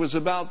scripture was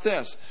about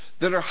this,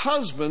 that her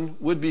husband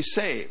would be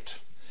saved.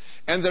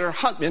 And that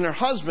her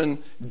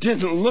husband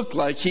didn't look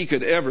like he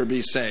could ever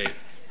be saved.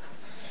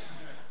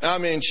 I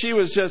mean, she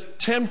was just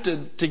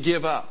tempted to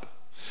give up.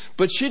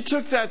 But she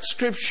took that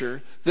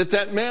scripture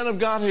that man of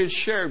God had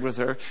shared with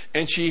her,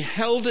 and she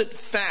held it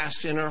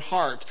fast in her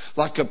heart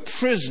like a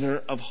prisoner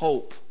of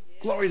hope.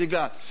 Glory to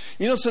God.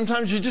 You know,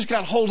 sometimes you just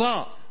got to hold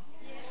on.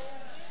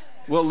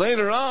 Well,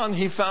 later on,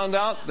 he found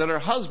out that her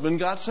husband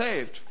got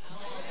saved.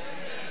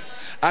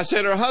 I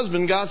said her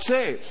husband got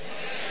saved.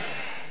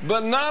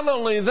 But not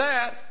only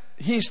that,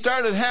 he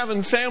started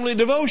having family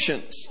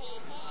devotions.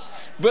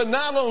 But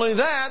not only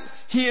that,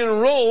 he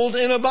enrolled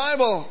in a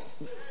Bible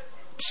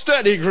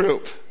study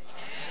group.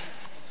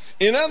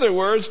 In other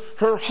words,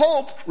 her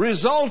hope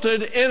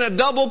resulted in a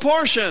double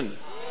portion.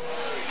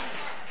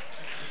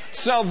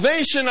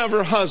 Salvation of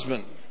her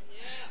husband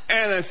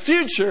and a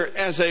future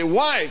as a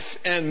wife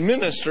and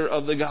minister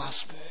of the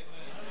gospel.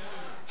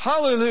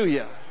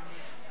 Hallelujah.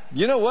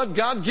 You know what?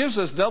 God gives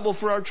us double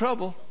for our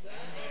trouble.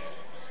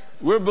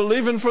 We're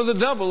believing for the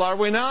double, are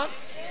we not?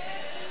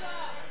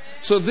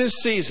 So this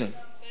season,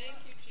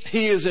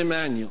 He is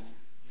Emmanuel.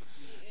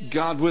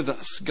 God with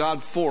us,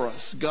 God for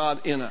us,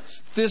 God in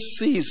us. This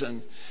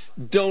season,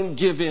 don't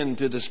give in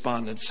to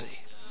despondency.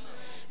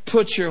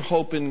 Put your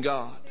hope in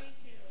God.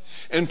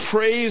 And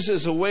praise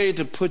is a way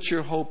to put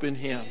your hope in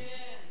Him.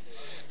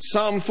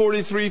 Psalm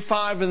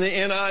 43:5 in the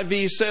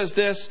NIV says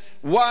this,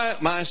 "Why,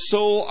 my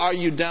soul, are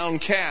you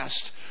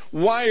downcast?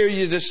 Why are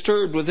you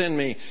disturbed within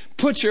me?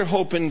 Put your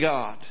hope in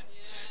God.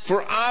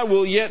 For I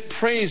will yet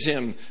praise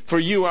Him, for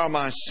you are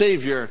my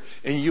Savior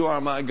and you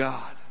are my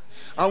God."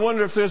 I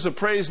wonder if there's a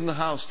praise in the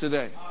house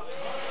today.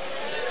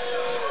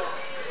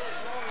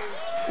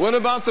 What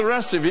about the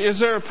rest of you? Is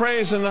there a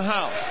praise in the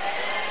house?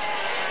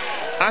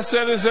 I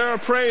said, is there a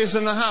praise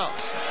in the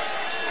house?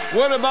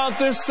 What about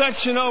this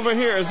section over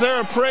here? Is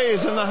there a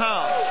praise in the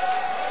house?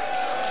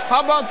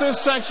 How about this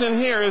section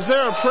here? Is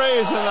there a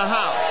praise in the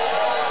house?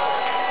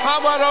 How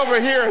about over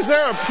here? Is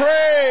there a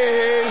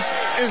praise?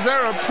 Is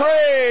there a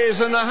praise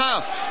in the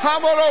house? How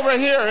about over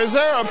here? Is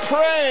there a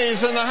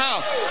praise in the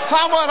house?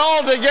 How about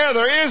all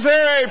together? Is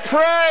there a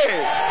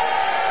praise?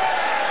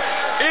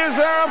 Is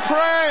there a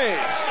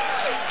praise?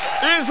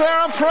 Is there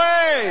a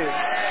praise?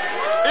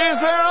 Is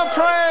there a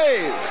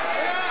praise?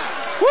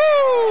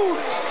 Woo!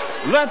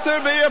 Let there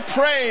be a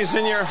praise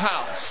in your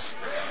house.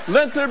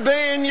 Let there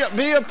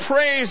be a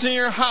praise in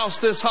your house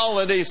this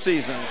holiday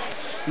season.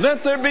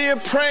 Let there be a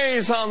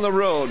praise on the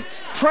road.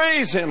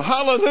 Praise Him.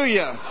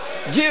 Hallelujah.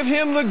 Give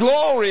Him the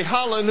glory.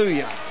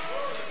 Hallelujah.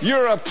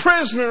 You're a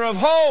prisoner of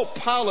hope.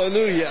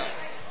 Hallelujah.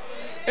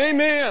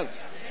 Amen.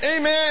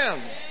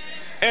 Amen.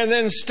 And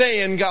then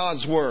stay in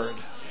God's Word.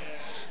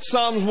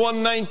 Psalms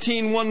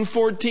 119,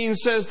 114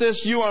 says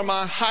this, "You are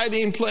my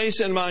hiding place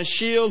and my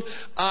shield.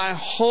 I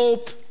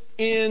hope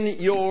in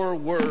your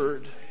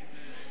word."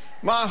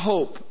 My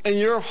hope and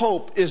your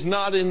hope is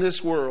not in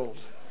this world.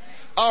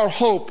 Our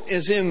hope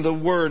is in the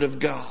Word of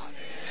God.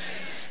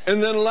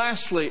 And then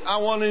lastly, I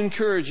want to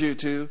encourage you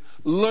to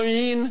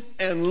lean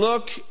and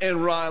look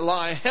and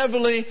rely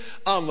heavily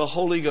on the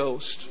Holy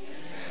Ghost.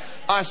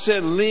 I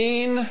said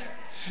lean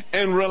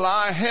and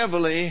rely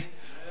heavily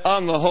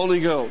on the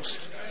Holy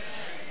Ghost.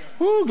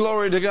 Woo,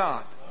 glory to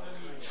God.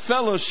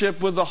 Fellowship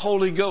with the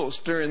Holy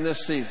Ghost during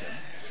this season.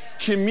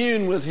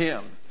 Commune with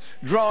Him.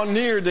 Draw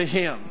near to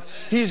Him.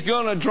 He's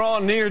going to draw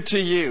near to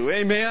you.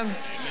 Amen?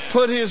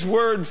 Put His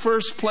Word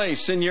first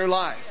place in your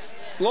life.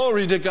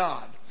 Glory to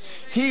God.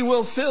 He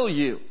will fill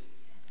you.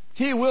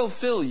 He will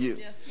fill you.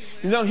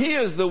 You know, He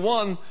is the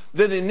one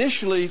that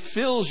initially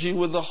fills you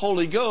with the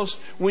Holy Ghost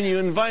when you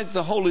invite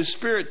the Holy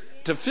Spirit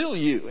to fill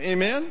you.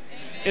 Amen?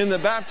 In the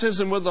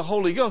baptism with the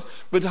Holy Ghost.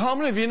 But how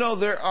many of you know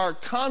there are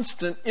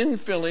constant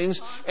infillings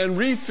and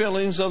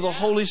refillings of the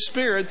Holy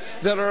Spirit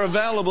that are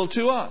available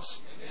to us?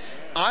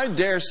 I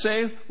dare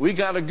say we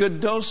got a good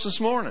dose this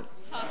morning.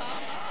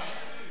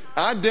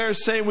 I dare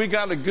say we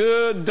got a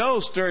good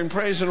dose during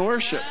praise and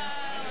worship.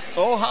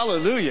 Oh,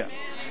 hallelujah.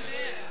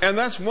 And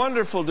that's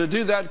wonderful to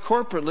do that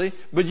corporately,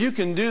 but you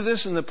can do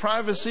this in the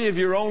privacy of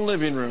your own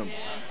living room.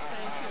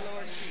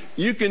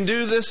 You can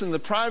do this in the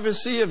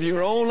privacy of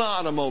your own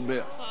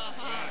automobile.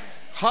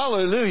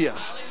 Hallelujah.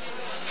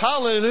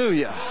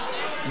 Hallelujah.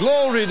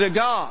 Glory to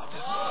God.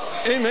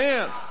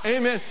 Amen.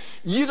 Amen.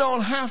 You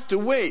don't have to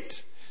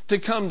wait to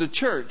come to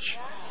church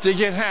to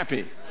get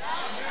happy.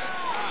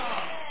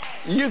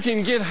 You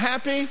can get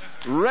happy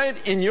right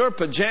in your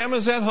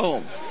pajamas at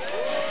home.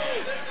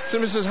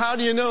 Somebody says, how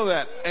do you know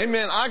that?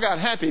 Amen. I got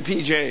happy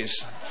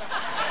PJs.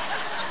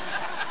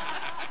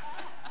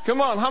 Come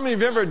on. How many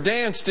of you have ever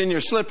danced in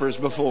your slippers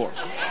before?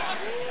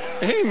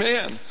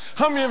 Amen.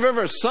 How many of you have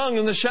ever sung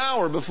in the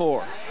shower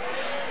before?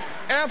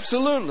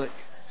 Absolutely.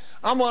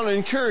 I want to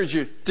encourage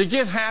you to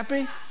get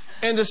happy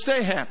and to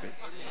stay happy.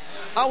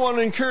 I want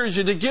to encourage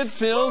you to get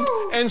filled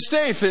and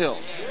stay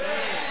filled.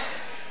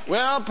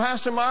 Well,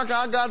 Pastor Mark,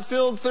 I got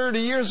filled 30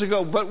 years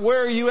ago, but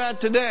where are you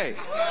at today?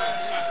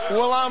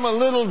 Well, I'm a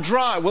little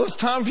dry. Well, it's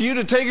time for you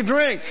to take a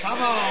drink. Come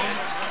on.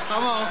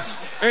 Come on.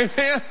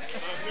 Amen.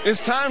 It's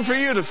time for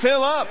you to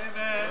fill up.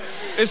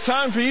 It's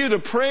time for you to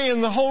pray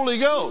in the Holy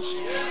Ghost.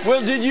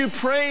 Well, did you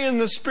pray in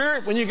the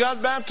Spirit when you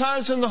got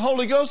baptized in the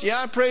Holy Ghost?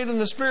 Yeah, I prayed in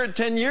the Spirit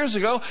 10 years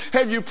ago.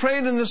 Have you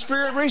prayed in the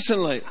Spirit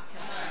recently?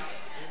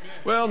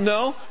 Well,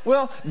 no.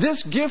 Well,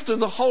 this gift of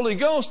the Holy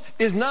Ghost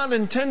is not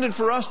intended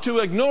for us to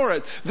ignore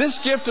it. This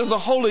gift of the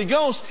Holy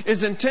Ghost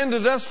is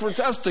intended for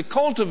us to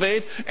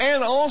cultivate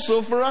and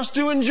also for us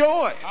to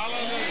enjoy.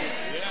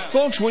 Yeah.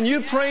 Folks, when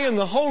you pray in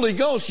the Holy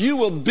Ghost, you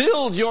will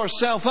build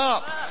yourself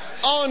up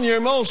on your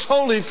most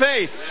holy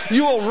faith.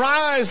 You will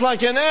rise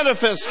like an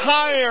edifice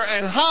higher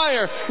and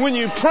higher when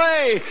you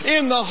pray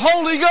in the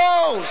Holy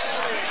Ghost.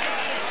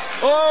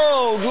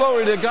 Oh,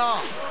 glory to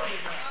God.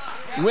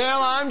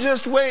 Well, I'm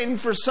just waiting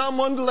for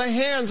someone to lay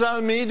hands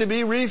on me to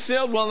be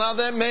refilled. Well, now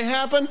that may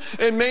happen.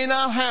 It may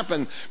not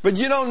happen. But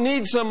you don't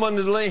need someone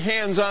to lay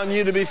hands on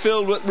you to be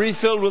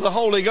refilled with the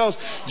Holy Ghost.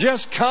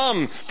 Just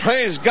come,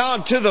 praise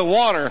God, to the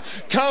water.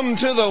 Come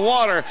to the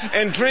water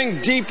and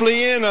drink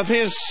deeply in of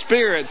His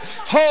Spirit.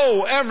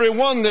 Ho,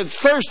 everyone that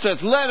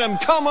thirsteth, let him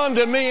come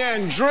unto me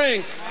and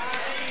drink.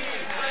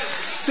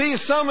 See,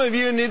 some of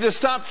you need to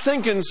stop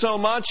thinking so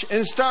much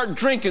and start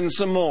drinking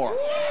some more.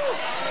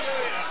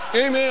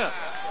 Amen.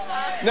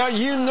 Now,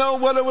 you know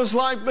what it was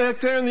like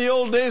back there in the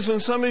old days when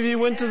some of you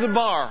went to the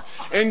bar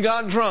and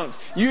got drunk.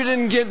 You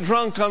didn't get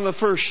drunk on the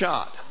first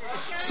shot.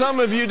 Some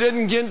of you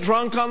didn't get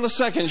drunk on the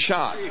second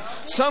shot.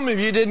 Some of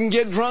you didn't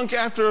get drunk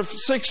after a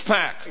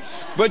six-pack.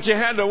 But you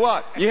had to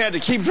what? You had to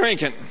keep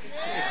drinking.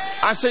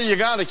 I say you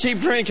got to keep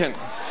drinking.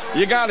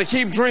 You got to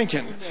keep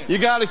drinking. You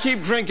got to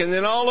keep drinking.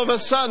 Then all of a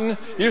sudden,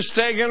 you're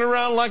staggering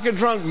around like a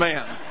drunk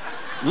man.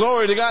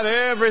 Glory to God.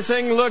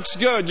 Everything looks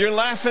good. You're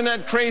laughing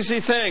at crazy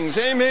things.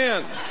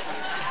 Amen.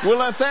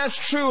 Well, if that's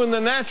true in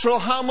the natural,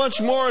 how much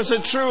more is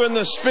it true in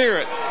the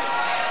Spirit?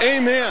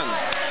 Amen.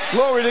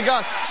 Glory to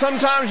God.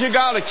 Sometimes you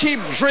got to keep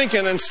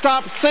drinking and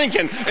stop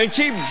thinking and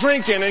keep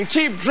drinking and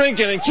keep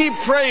drinking and keep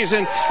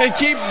praising and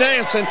keep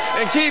dancing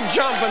and keep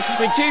jumping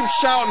and keep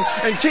shouting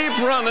and keep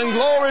running.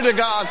 Glory to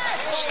God.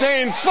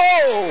 Staying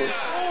full,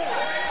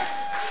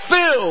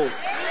 filled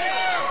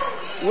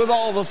with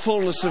all the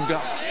fullness of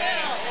God.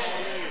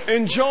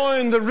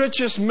 Enjoying the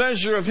richest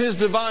measure of His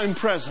divine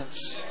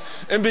presence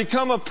and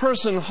become a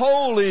person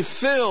wholly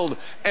filled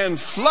and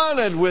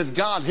flooded with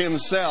God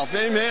Himself.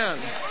 Amen.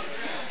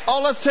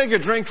 Oh, let's take a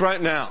drink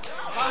right now.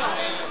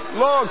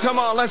 Lord, come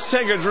on, let's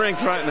take a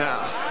drink right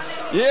now.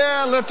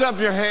 Yeah, lift up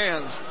your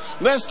hands.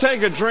 Let's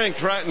take a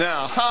drink right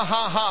now. Ha,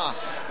 ha,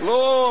 ha.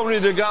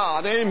 Glory to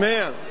God.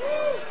 Amen.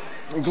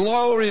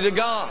 Glory to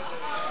God.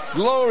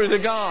 Glory to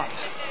God.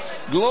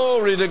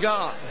 Glory to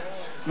God.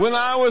 When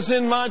I was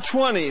in my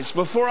 20s,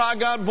 before I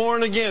got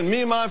born again,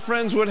 me and my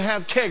friends would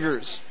have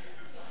keggers.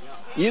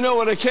 You know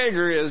what a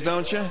kegger is,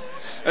 don't you?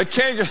 A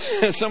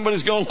kegger,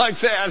 somebody's going like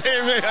that.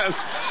 Amen.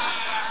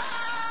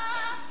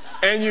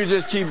 And you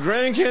just keep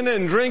drinking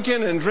and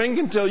drinking and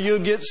drinking until you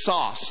get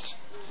sauced.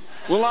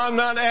 Well, I'm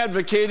not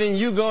advocating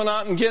you going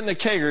out and getting a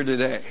kegger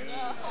today.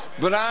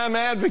 But I'm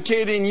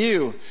advocating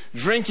you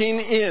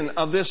drinking in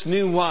of this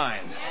new wine.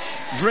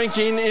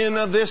 Drinking in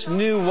of this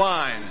new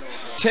wine.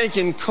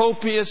 Taking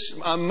copious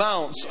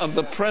amounts of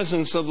the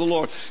presence of the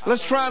Lord.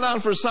 Let's try it on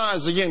for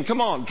size again. Come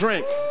on,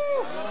 drink.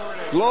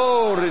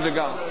 Glory to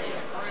God.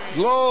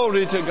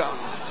 Glory to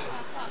God.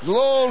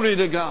 Glory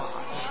to God.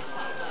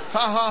 Ha,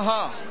 ha,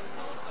 ha.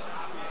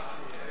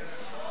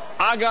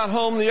 I got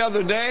home the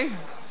other day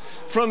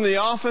from the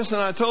office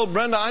and I told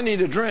Brenda I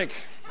need a drink.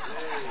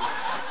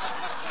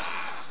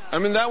 I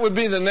mean, that would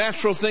be the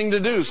natural thing to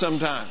do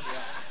sometimes.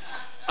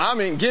 I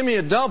mean, give me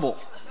a double.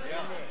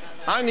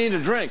 I need a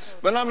drink.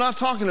 But I'm not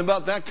talking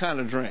about that kind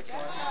of drink.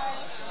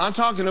 I'm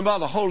talking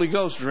about a Holy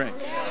Ghost drink.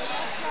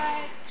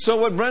 So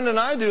what Brenda and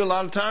I do a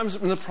lot of times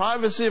in the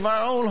privacy of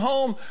our own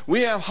home, we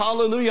have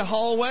Hallelujah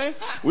Hallway.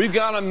 We've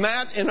got a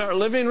mat in our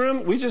living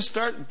room. We just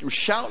start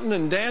shouting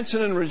and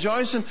dancing and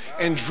rejoicing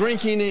and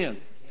drinking in.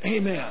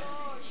 Amen.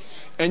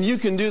 And you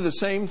can do the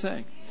same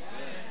thing.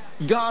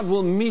 God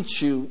will meet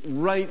you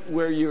right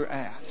where you're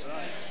at.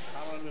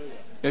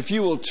 If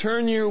you will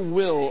turn your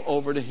will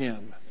over to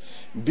Him.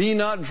 Be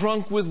not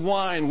drunk with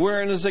wine,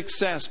 wherein is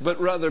excess,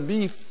 but rather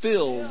be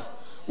filled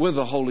with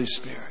the Holy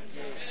Spirit.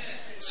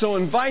 So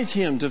invite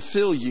Him to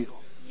fill you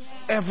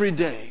every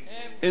day.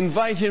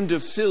 Invite Him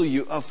to fill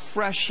you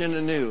afresh and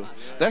anew.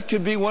 That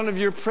could be one of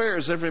your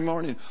prayers every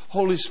morning.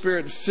 Holy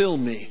Spirit, fill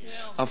me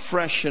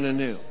afresh and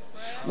anew.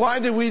 Why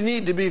do we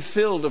need to be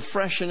filled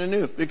afresh and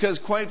anew? Because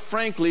quite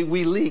frankly,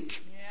 we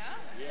leak.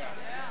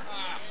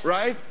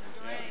 Right?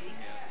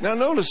 Now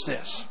notice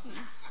this.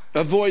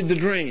 Avoid the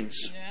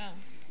drains.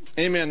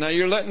 Amen. Now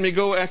you're letting me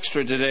go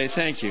extra today.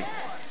 Thank you.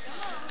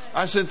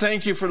 I said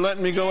thank you for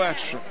letting me go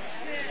extra.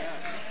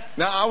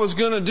 Now I was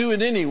going to do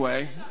it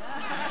anyway.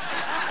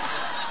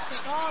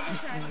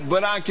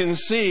 But I can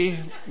see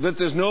that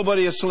there's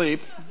nobody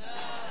asleep.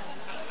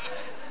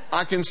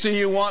 I can see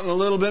you wanting a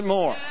little bit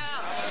more.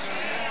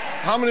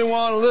 How many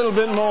want a little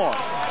bit more?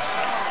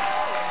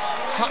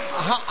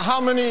 How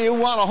many of you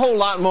want a whole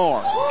lot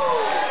more?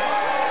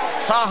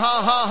 Ha,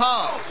 ha, ha,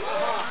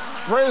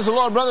 ha. Praise the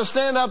Lord. Brother,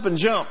 stand up and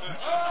jump.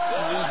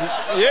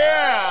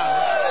 Yeah.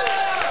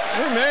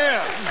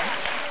 Amen.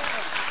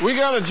 We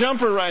got a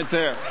jumper right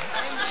there.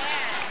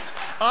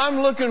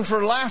 I'm looking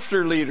for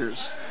laughter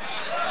leaders.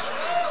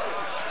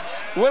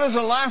 What does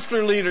a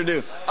laughter leader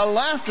do? A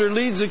laughter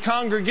leads a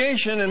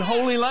congregation in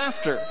holy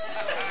laughter.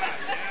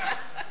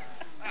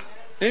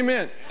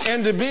 Amen.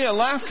 And to be a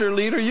laughter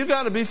leader, you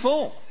got to be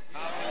full.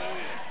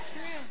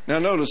 Now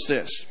notice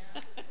this.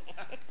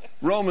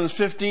 Romans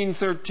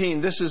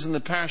 15:13. This is in the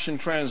Passion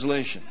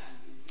Translation.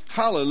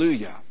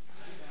 Hallelujah.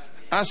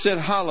 I said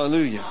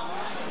hallelujah.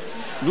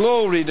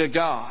 Glory to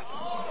God.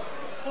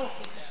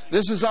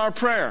 This is our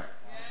prayer.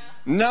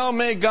 Now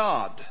may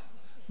God,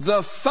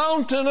 the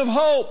fountain of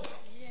hope,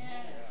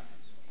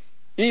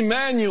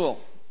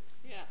 Emmanuel,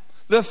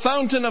 the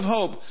fountain of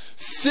hope,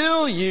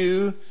 fill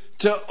you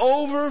to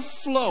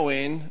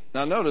overflowing,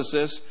 now notice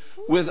this,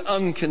 with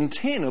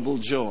uncontainable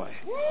joy.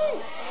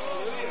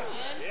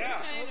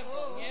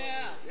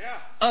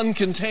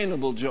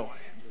 Uncontainable joy.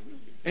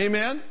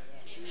 Amen?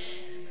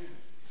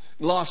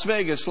 Las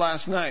Vegas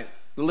last night,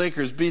 the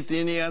Lakers beat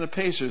the Indiana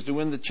Pacers to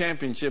win the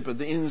championship of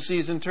the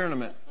in-season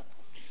tournament.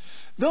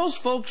 Those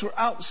folks were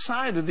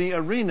outside of the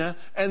arena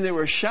and they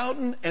were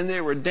shouting and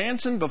they were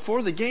dancing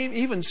before the game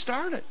even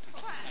started.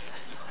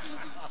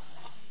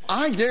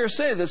 I dare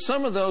say that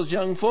some of those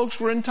young folks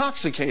were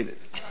intoxicated.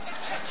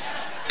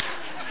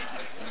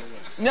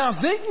 Now,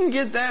 if they can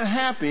get that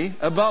happy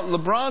about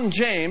LeBron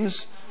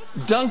James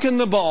dunking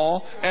the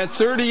ball at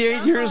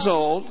 38 years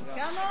old,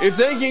 if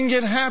they can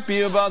get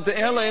happy about the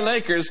LA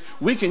Lakers,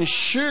 we can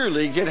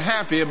surely get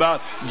happy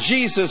about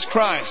Jesus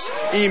Christ,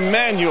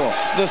 Emmanuel,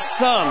 the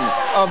Son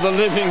of the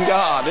living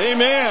God.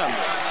 Amen.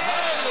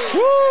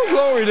 Woo,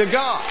 glory to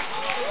God.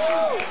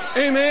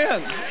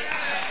 Amen.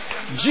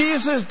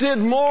 Jesus did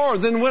more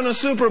than win a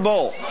Super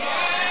Bowl.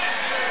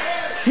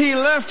 He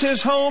left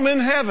His home in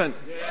heaven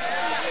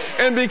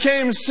and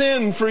became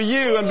sin for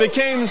you and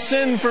became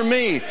sin for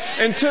me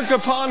and took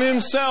upon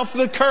Himself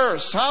the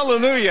curse.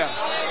 Hallelujah.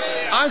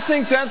 I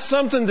think that's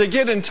something to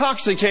get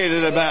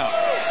intoxicated about.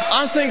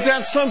 I think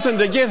that's something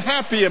to get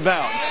happy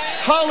about.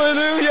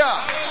 Hallelujah.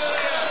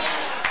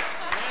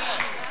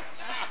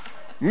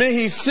 May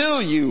He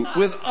fill you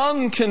with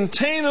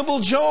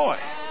uncontainable joy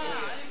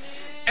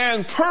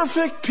and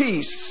perfect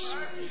peace.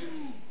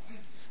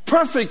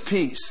 Perfect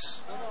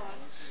peace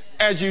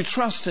as you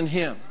trust in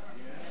Him.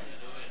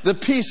 The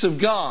peace of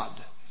God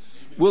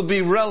will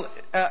be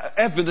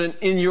evident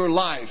in your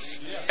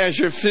life as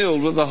you're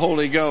filled with the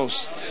Holy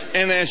Ghost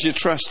and as you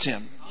trust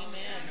Him.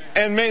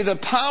 And may the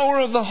power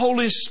of the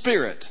Holy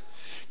Spirit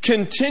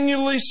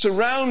continually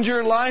surround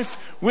your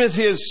life with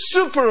His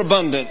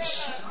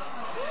superabundance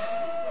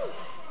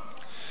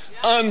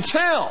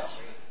until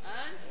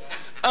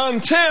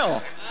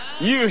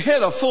you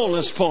hit a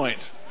fullness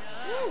point.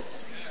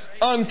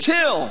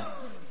 Until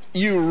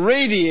you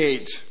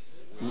radiate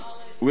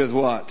with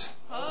what?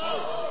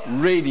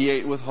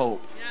 Radiate with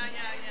hope.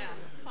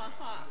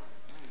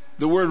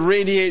 The word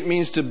radiate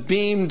means to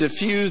beam,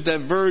 diffuse,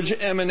 diverge,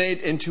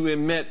 emanate, and to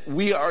emit.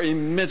 We are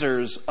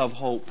emitters of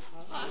hope.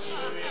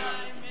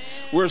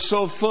 We're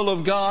so full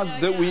of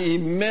God that we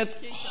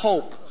emit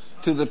hope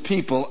to the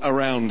people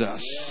around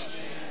us.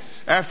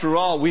 After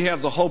all, we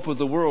have the hope of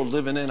the world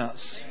living in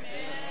us.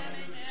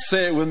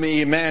 Say it with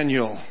me,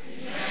 Emmanuel.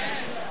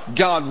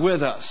 God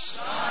with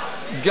us.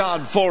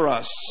 God for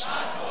us.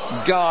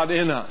 God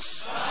in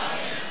us.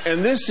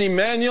 And this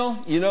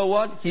Emmanuel, you know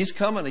what? He's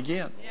coming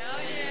again.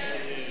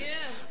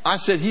 I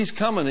said He's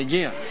coming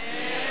again.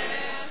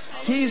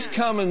 He's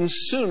coming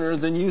sooner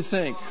than you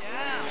think.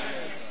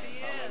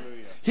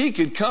 He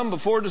could come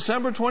before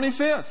December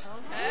 25th.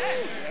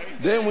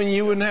 Then when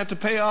you wouldn't have to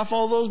pay off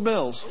all those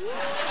bills.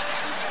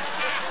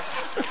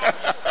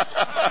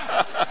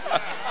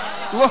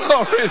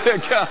 Glory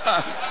to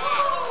God.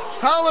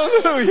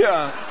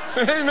 Hallelujah.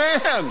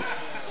 Amen.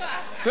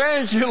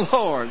 Thank you,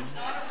 Lord.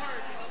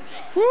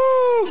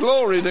 Woo,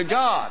 glory to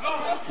God.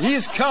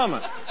 He's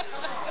coming.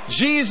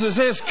 Jesus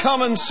is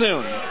coming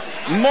soon.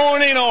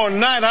 Morning or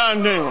night or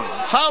noon.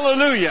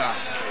 Hallelujah.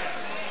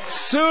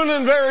 Soon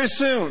and very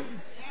soon.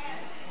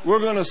 We're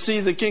going to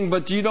see the King,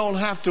 but you don't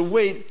have to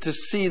wait to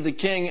see the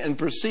King and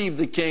perceive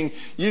the King.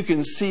 You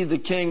can see the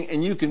King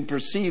and you can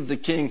perceive the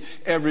King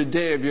every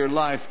day of your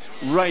life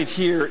right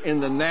here in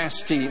the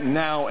nasty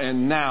now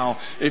and now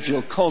if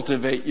you'll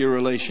cultivate your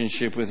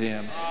relationship with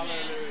Him.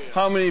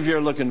 How many of you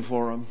are looking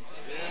for Him?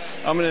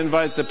 I'm going to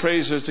invite the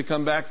praisers to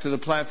come back to the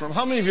platform.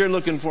 How many of you are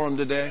looking for Him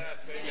today?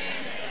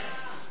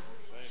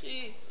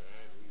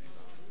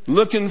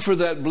 Looking for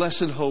that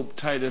blessed hope,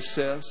 Titus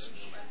says.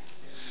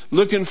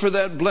 Looking for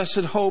that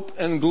blessed hope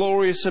and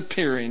glorious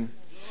appearing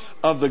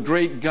of the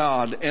great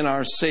God and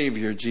our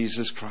Savior,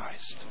 Jesus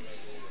Christ.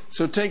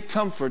 So take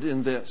comfort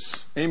in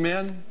this.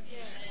 Amen?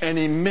 And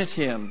emit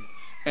Him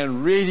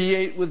and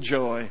radiate with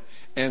joy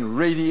and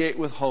radiate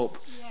with hope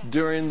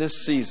during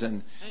this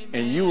season.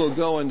 And you will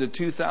go into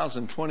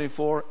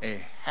 2024 a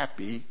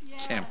happy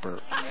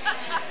camper.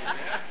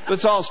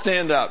 Let's all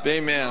stand up.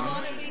 Amen.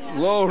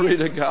 Glory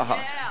to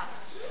God.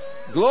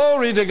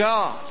 Glory to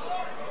God.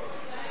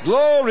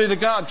 Glory to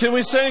God. Can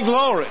we say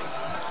glory?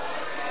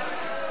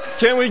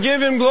 Can we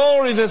give Him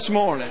glory this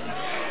morning?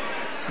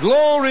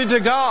 Glory to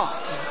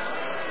God.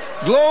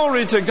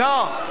 Glory to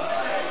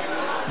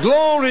God.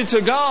 Glory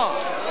to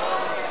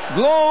God.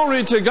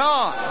 Glory to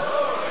God.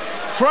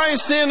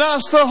 Christ in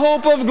us, the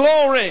hope of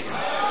glory.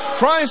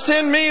 Christ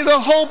in me, the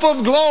hope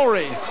of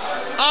glory.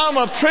 I'm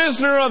a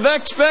prisoner of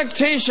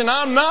expectation.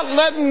 I'm not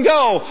letting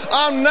go.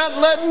 I'm not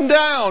letting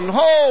down.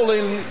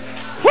 Holy,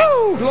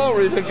 woo,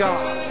 glory to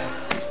God.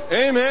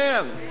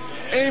 Amen.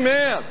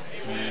 Amen.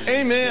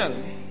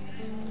 Amen.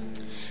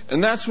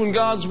 And that's when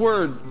God's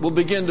Word will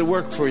begin to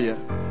work for you.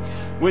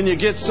 When you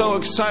get so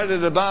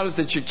excited about it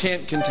that you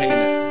can't contain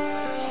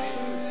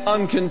it.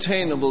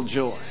 Uncontainable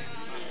joy.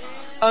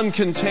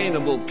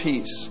 Uncontainable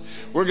peace.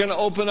 We're going to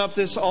open up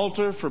this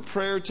altar for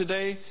prayer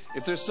today.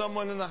 If there's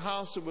someone in the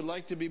house that would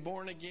like to be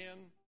born again.